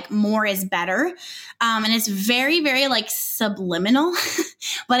all like more is better. And it's very, very like subliminal,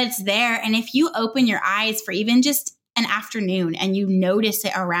 but it's there. And if you open your eyes for even just an afternoon and you notice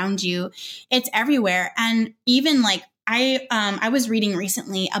it around you, it's everywhere. And even like I was reading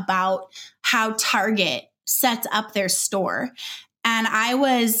recently about how Target sets up their store. And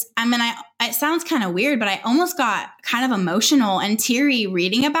it sounds kind of weird, but I almost got kind of emotional and teary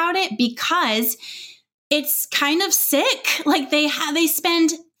reading about it because it's kind of sick. Like they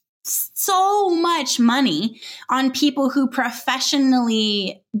spend so much money on people who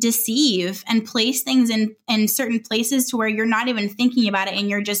professionally deceive and place things in certain places to where you're not even thinking about it and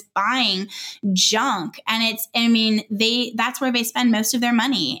you're just buying junk. And that's where they spend most of their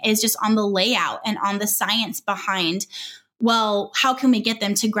money, is just on the layout and on the science behind, well, how can we get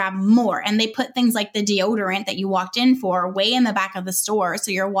them to grab more? And they put things like the deodorant that you walked in for way in the back of the store.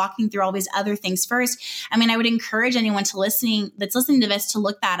 So you're walking through all these other things first. I would encourage anyone that's listening to this to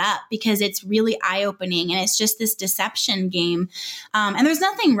look that up, because it's really eye-opening, and it's just this deception game. And there's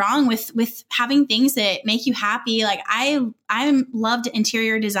nothing wrong with having things that make you happy. Like I loved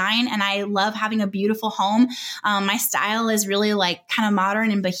interior design, and I love having a beautiful home. My style is really like kind of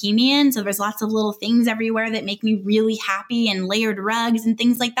modern and bohemian. So there's lots of little things everywhere that make me really happy, and layered rugs and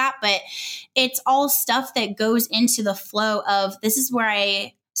things like that. But it's all stuff that goes into the flow of, this is where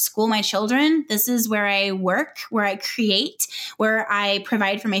I school my children. This is where I work, where I create, where I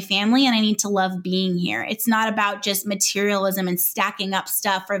provide for my family, and I need to love being here. It's not about just materialism and stacking up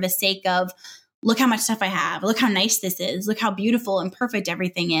stuff for the sake of, look how much stuff I have. Look how nice this is. Look how beautiful and perfect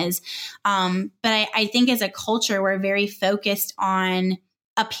everything is. But I think as a culture, we're very focused on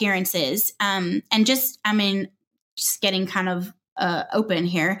appearances. And just getting kind of open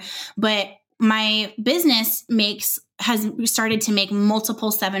here, but my business has started to make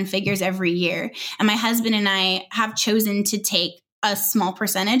multiple 7 figures every year. And my husband and I have chosen to take a small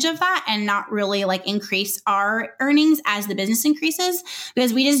percentage of that and not really like increase our earnings as the business increases,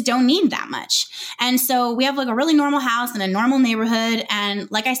 because we just don't need that much. And so we have like a really normal house in a normal neighborhood.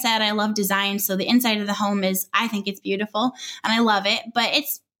 And like I said, I love design. So the inside of the home I think it's beautiful and I love it, but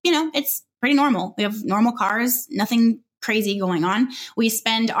it's pretty normal. We have normal cars, nothing crazy going on. We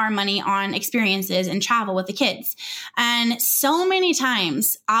spend our money on experiences and travel with the kids. And so many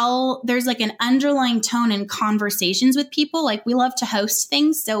times there's like an underlying tone in conversations with people. Like we love to host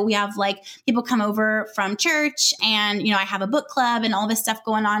things. So we have like people come over from church, and, I have a book club and all this stuff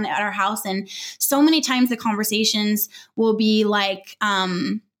going on at our house. And so many times the conversations will be like,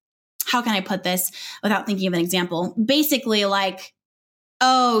 how can I put this without thinking of an example? Basically like,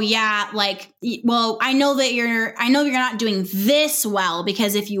 oh yeah, like, well, I know that you're not doing this well,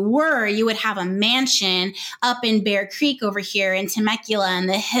 because if you were, you would have a mansion up in Bear Creek over here in Temecula and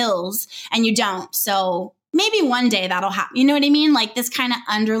the hills, and you don't. So maybe one day that'll happen. You know what I mean? Like this kind of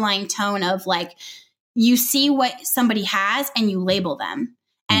underlying tone of like, you see what somebody has and you label them.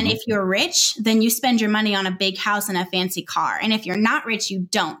 And if you're rich, then you spend your money on a big house and a fancy car. And if you're not rich, you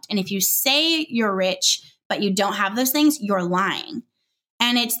don't. And if you say you're rich, but you don't have those things, you're lying.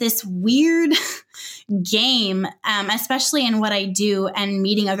 And it's this weird game, especially in what I do and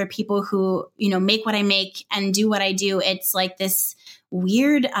meeting other people who, make what I make and do what I do. It's like this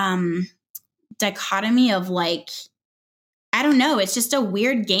weird dichotomy of like, I don't know. It's just a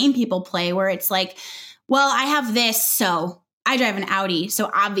weird game people play where it's like, well, I have this, so I drive an Audi. So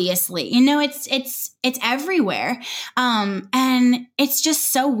obviously, it's everywhere. And it's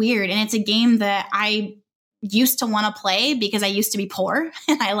just so weird. And it's a game that I used to want to play because I used to be poor,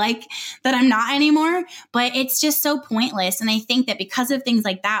 and I like that I'm not anymore, but it's just so pointless. And I think that because of things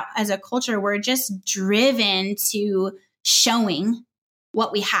like that, as a culture, we're just driven to showing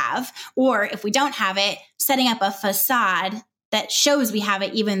what we have, or if we don't have it, setting up a facade that shows we have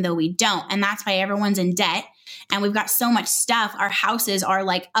it even though we don't. And that's why everyone's in debt. And we've got so much stuff. Our houses are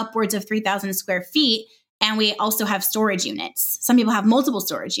like upwards of 3,000 square feet. And we also have storage units. Some people have multiple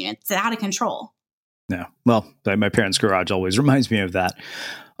storage units. It's out of control. Yeah. Well, my parents' garage always reminds me of that.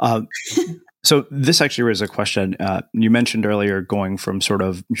 So this actually raises a question. You mentioned earlier going from sort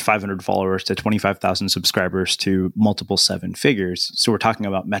of 500 followers to 25,000 subscribers to multiple 7 figures. So we're talking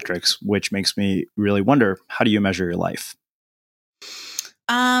about metrics, which makes me really wonder, how do you measure your life?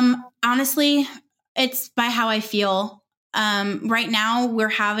 Honestly, it's by how I feel. Right now we're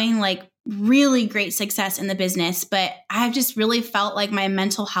having like really great success in the business, but I've just really felt like my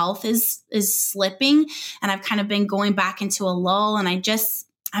mental health is slipping, and I've kind of been going back into a lull, and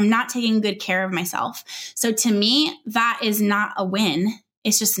I'm not taking good care of myself. So to me, that is not a win.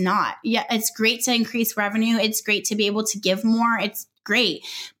 It's just not. Yeah, it's great to increase revenue. It's great to be able to give more. It's great.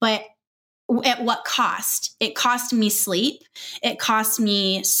 But at what cost? It cost me sleep. It cost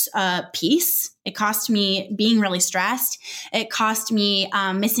me peace. It cost me being really stressed. It cost me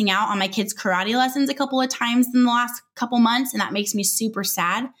missing out on my kids' karate lessons a couple of times in the last couple months. And that makes me super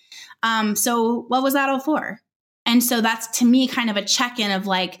sad. So what was that all for? And so that's, to me, kind of a check-in of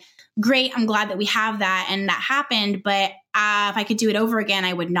like, great, I'm glad that we have that and that happened. But if I could do it over again,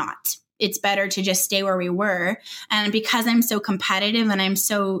 I would not. It's better to just stay where we were. And because I'm so competitive and I'm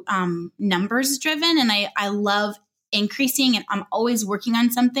so numbers driven, and I love increasing and I'm always working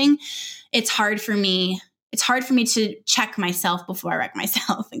on something, it's hard for me to check myself before I wreck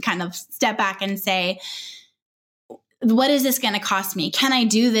myself and kind of step back and say, what is this going to cost me? Can I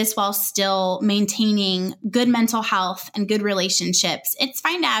do this while still maintaining good mental health and good relationships? It's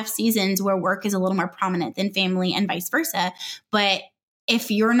fine to have seasons where work is a little more prominent than family and vice versa. But if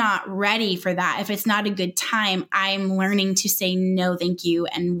you're not ready for that, if it's not a good time, I'm learning to say no, thank you,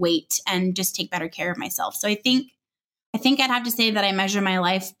 and wait and just take better care of myself. So I think I'd have to say that I measure my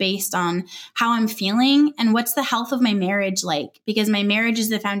life based on how I'm feeling and what's the health of my marriage like, because my marriage is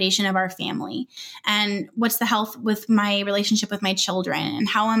the foundation of our family. And what's the health with my relationship with my children, and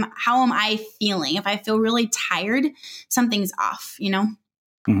how am I feeling? If I feel really tired, something's off,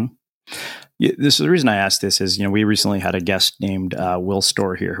 Mm-hmm. Yeah, this is the reason I asked this is, we recently had a guest named Will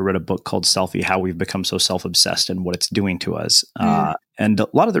Storr here who wrote a book called Selfie, How We've Become So Self-Obsessed and What It's Doing to Us. And a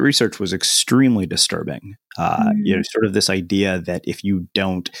lot of the research was extremely disturbing. Sort of this idea that if you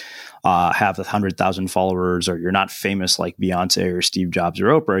don't have 100,000 followers, or you're not famous like Beyonce or Steve Jobs or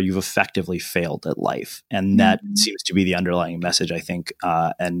Oprah, you've effectively failed at life. And that seems to be the underlying message, I think.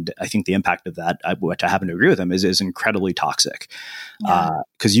 And I think the impact of that, which I happen to agree with him, is incredibly toxic.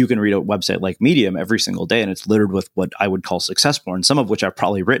 Because you can read a website like Medium every single day, and it's littered with what I would call success porn, some of which I've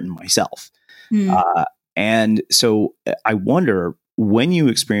probably written myself. And so I wonder, when you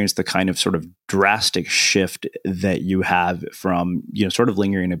experience the kind of sort of drastic shift that you have from, sort of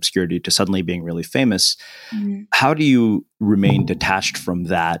lingering obscurity to suddenly being really famous, how do you remain detached from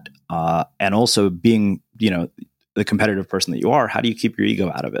that? And also being, the competitive person that you are, how do you keep your ego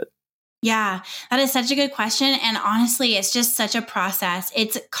out of it? Yeah, that is such a good question. And honestly, it's just such a process.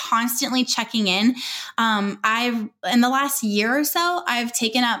 It's constantly checking in. In the last year or so, I've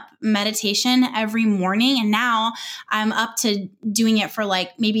taken up meditation every morning, and now I'm up to doing it for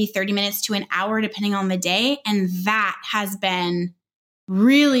like maybe 30 minutes to an hour, depending on the day. And that has been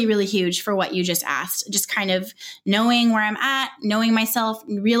really, really huge for what you just asked. Just kind of knowing where I'm at, knowing myself,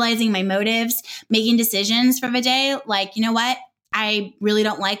 realizing my motives, making decisions for the day. Like, you know what? I really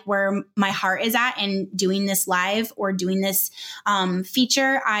don't like where my heart is at in doing this live or doing this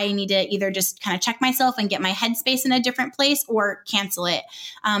feature. I need to either just kind of check myself and get my headspace in a different place or cancel it.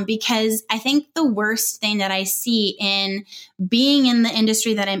 Because I think the worst thing that I see in being in the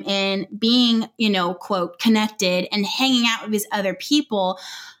industry that I'm in, being, quote, connected and hanging out with these other people,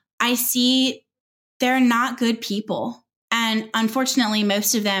 I see they're not good people. And unfortunately,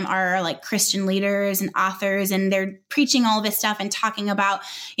 most of them are like Christian leaders and authors, and they're preaching all this stuff and talking about,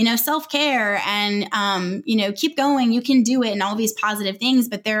 self-care and, keep going, you can do it, and all these positive things,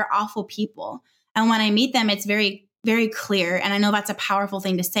 but they're awful people. And when I meet them, it's very, very clear. And I know that's a powerful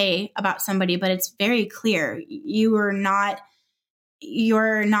thing to say about somebody, but it's very clear. You're not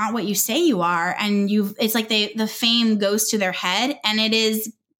what you say you are. And it's like the fame goes to their head, and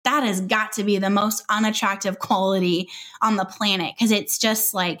that has got to be the most unattractive quality on the planet, because it's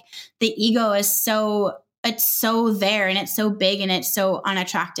just like the ego is it's so there, and it's so big, and it's so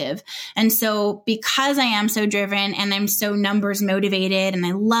unattractive. And so because I am so driven and I'm so numbers motivated and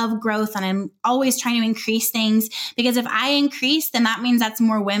I love growth and I'm always trying to increase things, because if I increase, then that means that's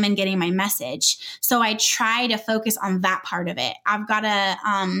more women getting my message. So I try to focus on that part of it.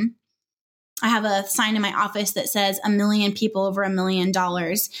 I have a sign in my office that says 1 million people over $1 million.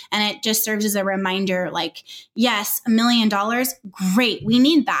 And it just serves as a reminder, like, yes, $1 million, great. We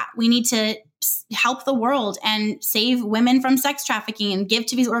need that. We need to help the world and save women from sex trafficking and give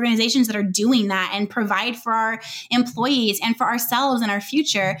to these organizations that are doing that and provide for our employees and for ourselves and our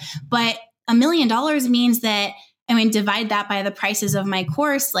future. But $1 million means that, divide that by the prices of my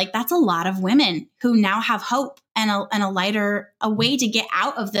course, like that's a lot of women who now have hope and a way to get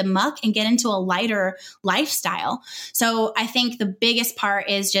out of the muck and get into a lighter lifestyle. So I think the biggest part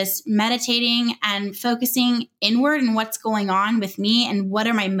is just meditating and focusing inward and what's going on with me and what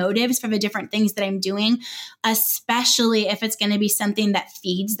are my motives for the different things that I'm doing, especially if it's going to be something that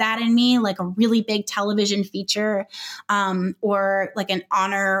feeds that in me, like a really big television feature, or like an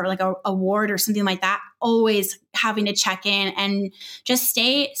honor or like a award or something like that. Always having to check in and just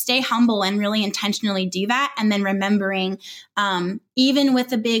stay humble and really intentionally do that. And then remembering, even with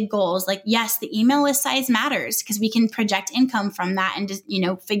the big goals, like, yes, the email list size matters because we can project income from that and just,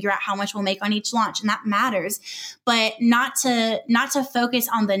 figure out how much we'll make on each launch. And that matters, but not to focus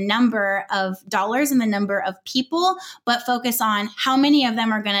on the number of dollars and the number of people, but focus on how many of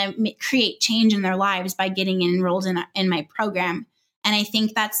them are going to create change in their lives by getting enrolled in my program. And I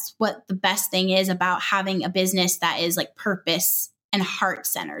think that's what the best thing is about having a business that is like purpose and heart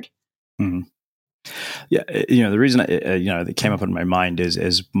centered. Mm-hmm. Yeah, the reason that came up in my mind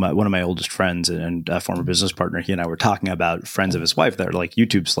is one of my oldest friends and a former business partner. He and I were talking about friends of his wife that are like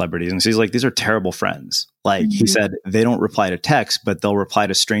YouTube celebrities, and so he's like, these are terrible friends. Like he said, they don't reply to text, but they'll reply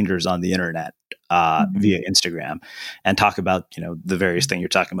to strangers on the internet via Instagram and talk about the various things you're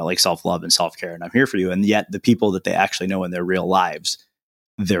talking about, like self-love and self-care, and I'm here for you. And yet, the people that they actually know in their real lives,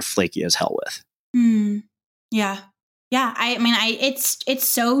 they're flaky as hell with. Yeah. Yeah. I mean, it's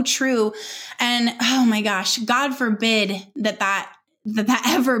so true. And oh my gosh, God forbid that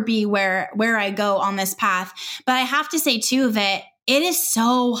ever be where I go on this path. But I have to say too, that it is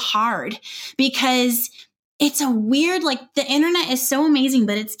so hard because it's a weird, like the internet is so amazing,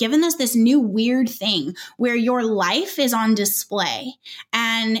 but it's given us this new weird thing where your life is on display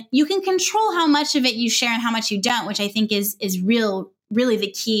and you can control how much of it you share and how much you don't, which I think is really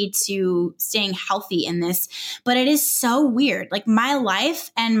the key to staying healthy in this. But it is so weird. Like my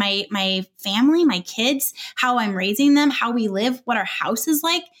life and my family, my kids, how I'm raising them, how we live, what our house is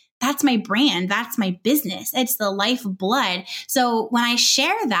like, that's my brand. That's my business. It's the lifeblood. So when I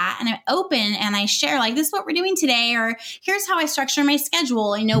share that and I'm open and I share like, this is what we're doing today, or here's how I structure my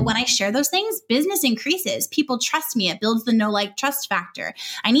schedule. When I share those things, business increases. People trust me. It builds the know, like, trust factor.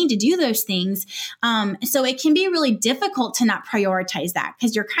 I need to do those things. So it can be really difficult to not prioritize that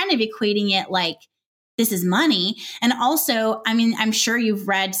because you're kind of equating it like, this is money. And also, I mean, I'm sure you've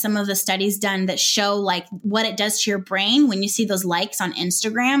read some of the studies done that show like what it does to your brain when you see those likes on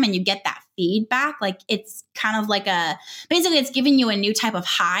Instagram and you get that feedback. Like it's kind of like basically it's giving you a new type of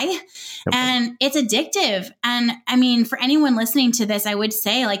high and it's addictive. And I mean, for anyone listening to this, I would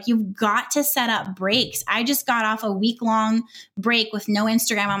say like, you've got to set up breaks. I just got off a week-long break with no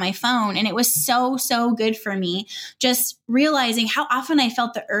Instagram on my phone. And it was so, so good for me. Just realizing how often I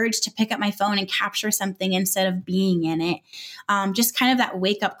felt the urge to pick up my phone and capture something instead of being in it. Just kind of that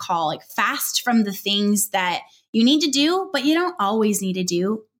wake up call, like fast from the things that you need to do, but you don't always need to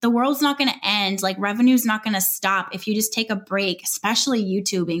do. The world's not going to end. Like revenue's not going to stop if you just take a break, especially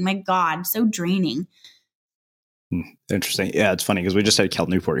YouTubing. My God, so draining. Interesting. Yeah, it's funny because we just had Cal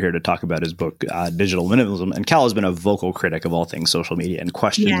Newport here to talk about his book, Digital Minimalism. And Cal has been a vocal critic of all things social media and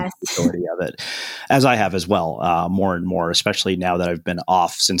questioned the utility of it, as I have as well, more and more, especially now that I've been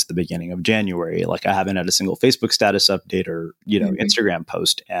off since the beginning of January. Like I haven't had a single Facebook status update or, Instagram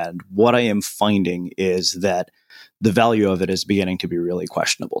post. And what I am finding is that the value of it is beginning to be really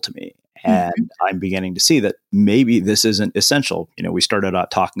questionable to me. And I'm beginning to see that maybe this isn't essential. We started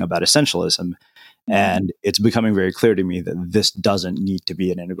out talking about essentialism, and it's becoming very clear to me that this doesn't need to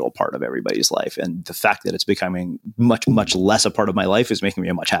be an integral part of everybody's life. And the fact that it's becoming much, much less a part of my life is making me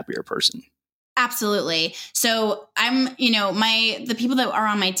a much happier person. Absolutely. So I'm, the people that are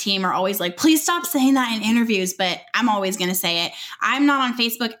on my team are always like, please stop saying that in interviews, but I'm always going to say it. I'm not on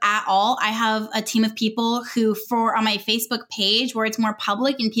Facebook at all. I have a team of people who on my Facebook page where it's more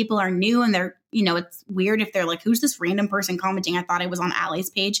public and people are new and they're, it's weird if they're like, who's this random person commenting? I thought I was on Allie's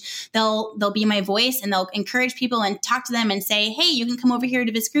page. They'll be my voice and they'll encourage people and talk to them and say, hey, you can come over here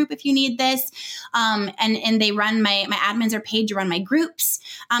to this group if you need this. And they run my admins are paid to run my groups.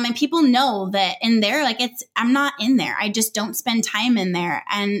 And people know that in there, like I'm not in there. I just don't spend time in there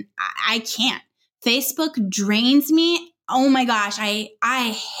and I can't. Facebook drains me. Oh my gosh. I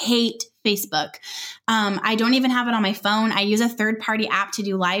hate Facebook. I don't even have it on my phone. I use a third-party app to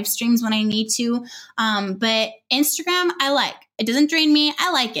do live streams when I need to. But Instagram, I like. It doesn't drain me.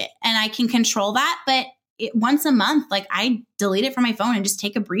 I like it. And I can control that. But once a month, like I delete it from my phone and just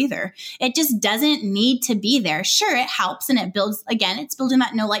take a breather. It just doesn't need to be there. Sure, it helps and it builds, again, it's building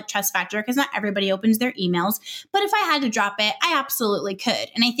that know, like, trust factor because not everybody opens their emails. But if I had to drop it, I absolutely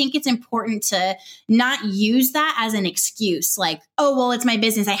could. And I think it's important to not use that as an excuse like, oh, well, it's my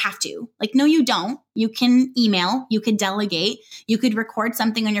business. I have to. Like, no, you don't. You can email, you could delegate, you could record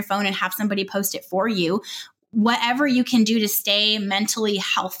something on your phone and have somebody post it for you. Whatever you can do to stay mentally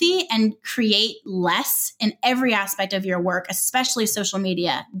healthy and create less in every aspect of your work, especially social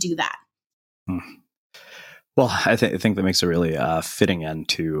media, do that. Well, I think that makes a really fitting end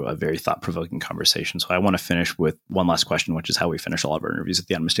to a very thought-provoking conversation. So I want to finish with one last question, which is how we finish all of our interviews at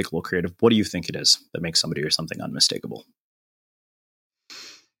the Unmistakable Creative. What do you think it is that makes somebody or something unmistakable?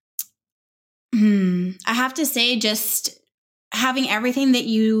 I have to say just having everything that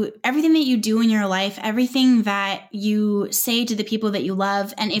you do in your life, everything that you say to the people that you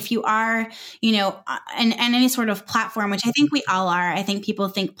love. And if you are, in any sort of platform, which I think we all are, I think people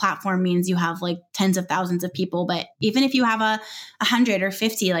think platform means you have like tens of thousands of people, but even if you have 100 or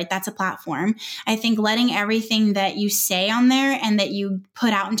 50, like that's a platform. I think letting everything that you say on there and that you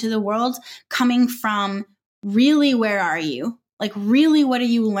put out into the world coming from really, where are you? Like really, what are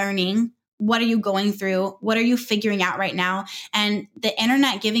you learning? what are you going through? What are you figuring out right now? And the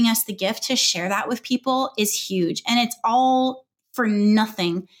internet giving us the gift to share that with people is huge. And it's all for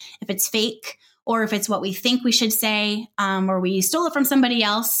nothing. If it's fake or if it's what we think we should say, or we stole it from somebody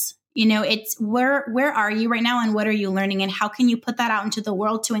else, it's where are you right now and what are you learning and how can you put that out into the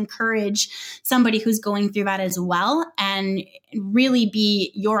world to encourage somebody who's going through that as well and really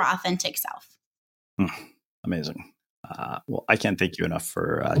be your authentic self. Amazing. Well, I can't thank you enough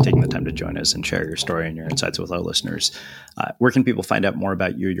for taking the time to join us and share your story and your insights with our listeners. Where can people find out more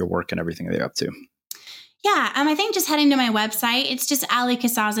about you, your work, and everything that you're up to? Yeah, I think just heading to my website, it's just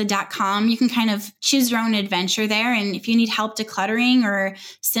alliecasazza.com. You can kind of choose your own adventure there. And if you need help decluttering or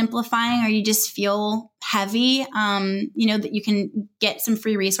simplifying, or you just feel heavy, that you can get some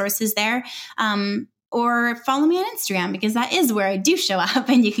free resources there. Or follow me on Instagram because that is where I do show up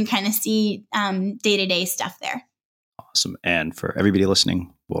and you can kind of see day-to-day stuff there. Awesome. And for everybody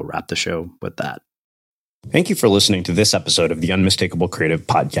listening, we'll wrap the show with that. Thank you for listening to this episode of the Unmistakable Creative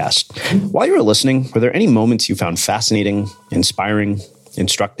Podcast. While you were listening, were there any moments you found fascinating, inspiring,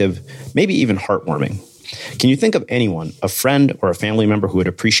 instructive, maybe even heartwarming? Can you think of anyone, a friend or a family member who would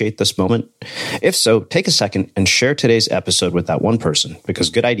appreciate this moment? If so, take a second and share today's episode with that one person because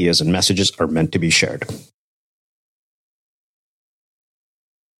good ideas and messages are meant to be shared.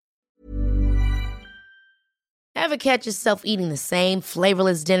 Ever catch yourself eating the same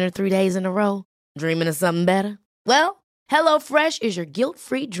flavorless dinner 3 days in a row? Dreaming of something better? Well, HelloFresh is your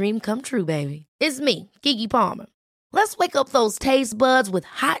guilt-free dream come true, baby. It's me, Keke Palmer. Let's wake up those taste buds with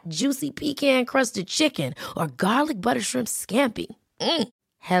hot, juicy pecan-crusted chicken or garlic butter shrimp scampi.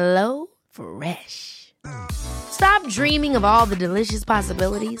 Hello Fresh. Stop dreaming of all the delicious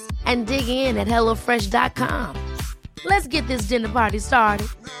possibilities and dig in at HelloFresh.com. Let's get this dinner party started.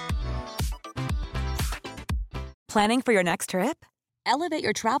 Planning for your next trip? Elevate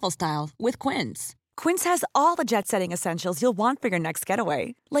your travel style with Quince. Quince has all the jet-setting essentials you'll want for your next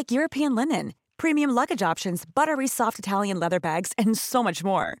getaway, like European linen, premium luggage options, buttery soft Italian leather bags, and so much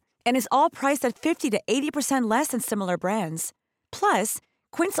more. And is all priced at 50 to 80% less than similar brands. Plus,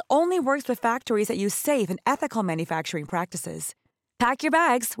 Quince only works with factories that use safe and ethical manufacturing practices. Pack your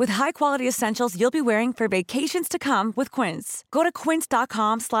bags with high-quality essentials you'll be wearing for vacations to come with Quince. Go to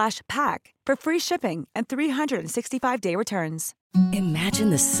quince.com/pack for free shipping and 365-day returns. Imagine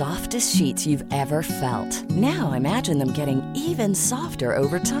the softest sheets you've ever felt. Now imagine them getting even softer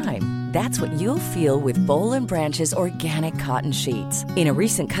over time. That's what you'll feel with Boll & Branch's organic cotton sheets. In a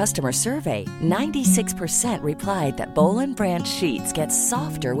recent customer survey, 96% replied that Boll & Branch sheets get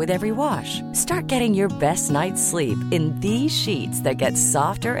softer with every wash. Start getting your best night's sleep in these sheets that get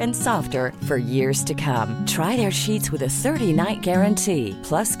softer and softer for years to come. Try their sheets with a 30-night guarantee.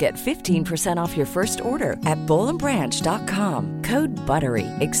 Plus, get 15% off your first order at bollandbranch.com. Code BUTTERY.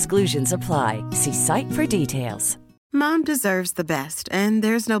 Exclusions apply. See site for details. Mom deserves the best, and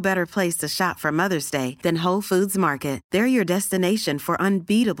there's no better place to shop for Mother's Day than Whole Foods Market. They're your destination for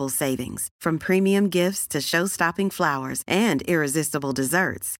unbeatable savings, from premium gifts to show-stopping flowers and irresistible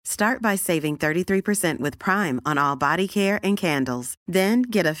desserts. Start by saving 33% with Prime on all body care and candles. Then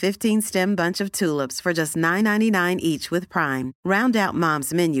get a 15-stem bunch of tulips for just $9.99 each with Prime. Round out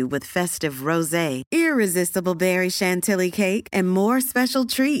Mom's menu with festive rosé, irresistible berry chantilly cake, and more special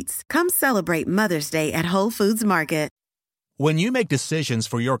treats. Come celebrate Mother's Day at Whole Foods Market. When you make decisions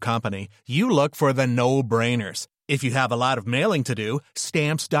for your company, you look for the no-brainers. If you have a lot of mailing to do,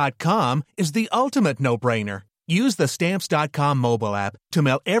 Stamps.com is the ultimate no-brainer. Use the Stamps.com mobile app to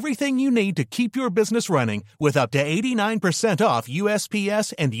mail everything you need to keep your business running with up to 89% off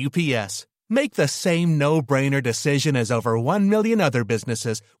USPS and UPS. Make the same no-brainer decision as over 1 million other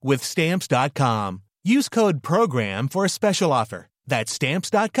businesses with Stamps.com. Use code PROGRAM for a special offer. That's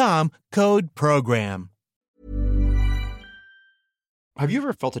Stamps.com, code PROGRAM. Have you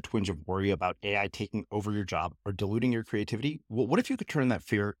ever felt a twinge of worry about AI taking over your job or diluting your creativity? Well, what if you could turn that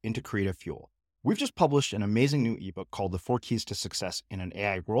fear into creative fuel? We've just published an amazing new ebook called The 4 Keys to Success in an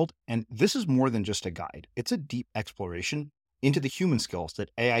AI World, and this is more than just a guide. It's a deep exploration into the human skills that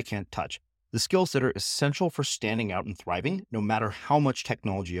AI can't touch, the skills that are essential for standing out and thriving, no matter how much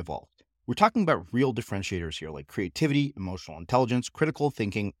technology evolved. We're talking about real differentiators here, like creativity, emotional intelligence, critical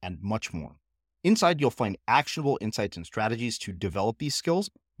thinking, and much more. Inside, you'll find actionable insights and strategies to develop these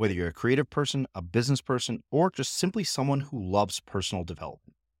skills, whether you're a creative person, a business person, or just simply someone who loves personal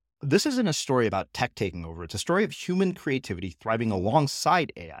development. This isn't a story about tech taking over. It's a story of human creativity thriving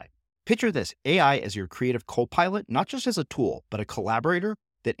alongside AI. Picture this, AI as your creative co-pilot, not just as a tool, but a collaborator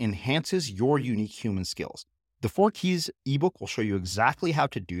that enhances your unique human skills. The 4 Keys ebook will show you exactly how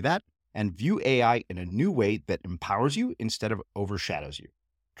to do that and view AI in a new way that empowers you instead of overshadows you.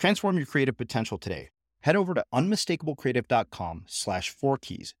 Transform your creative potential today. Head over to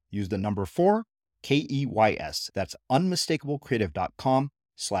unmistakablecreative.com/4keys. Use the number 4, KEYS. That's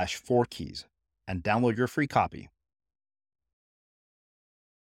unmistakablecreative.com/4keys and download your free copy.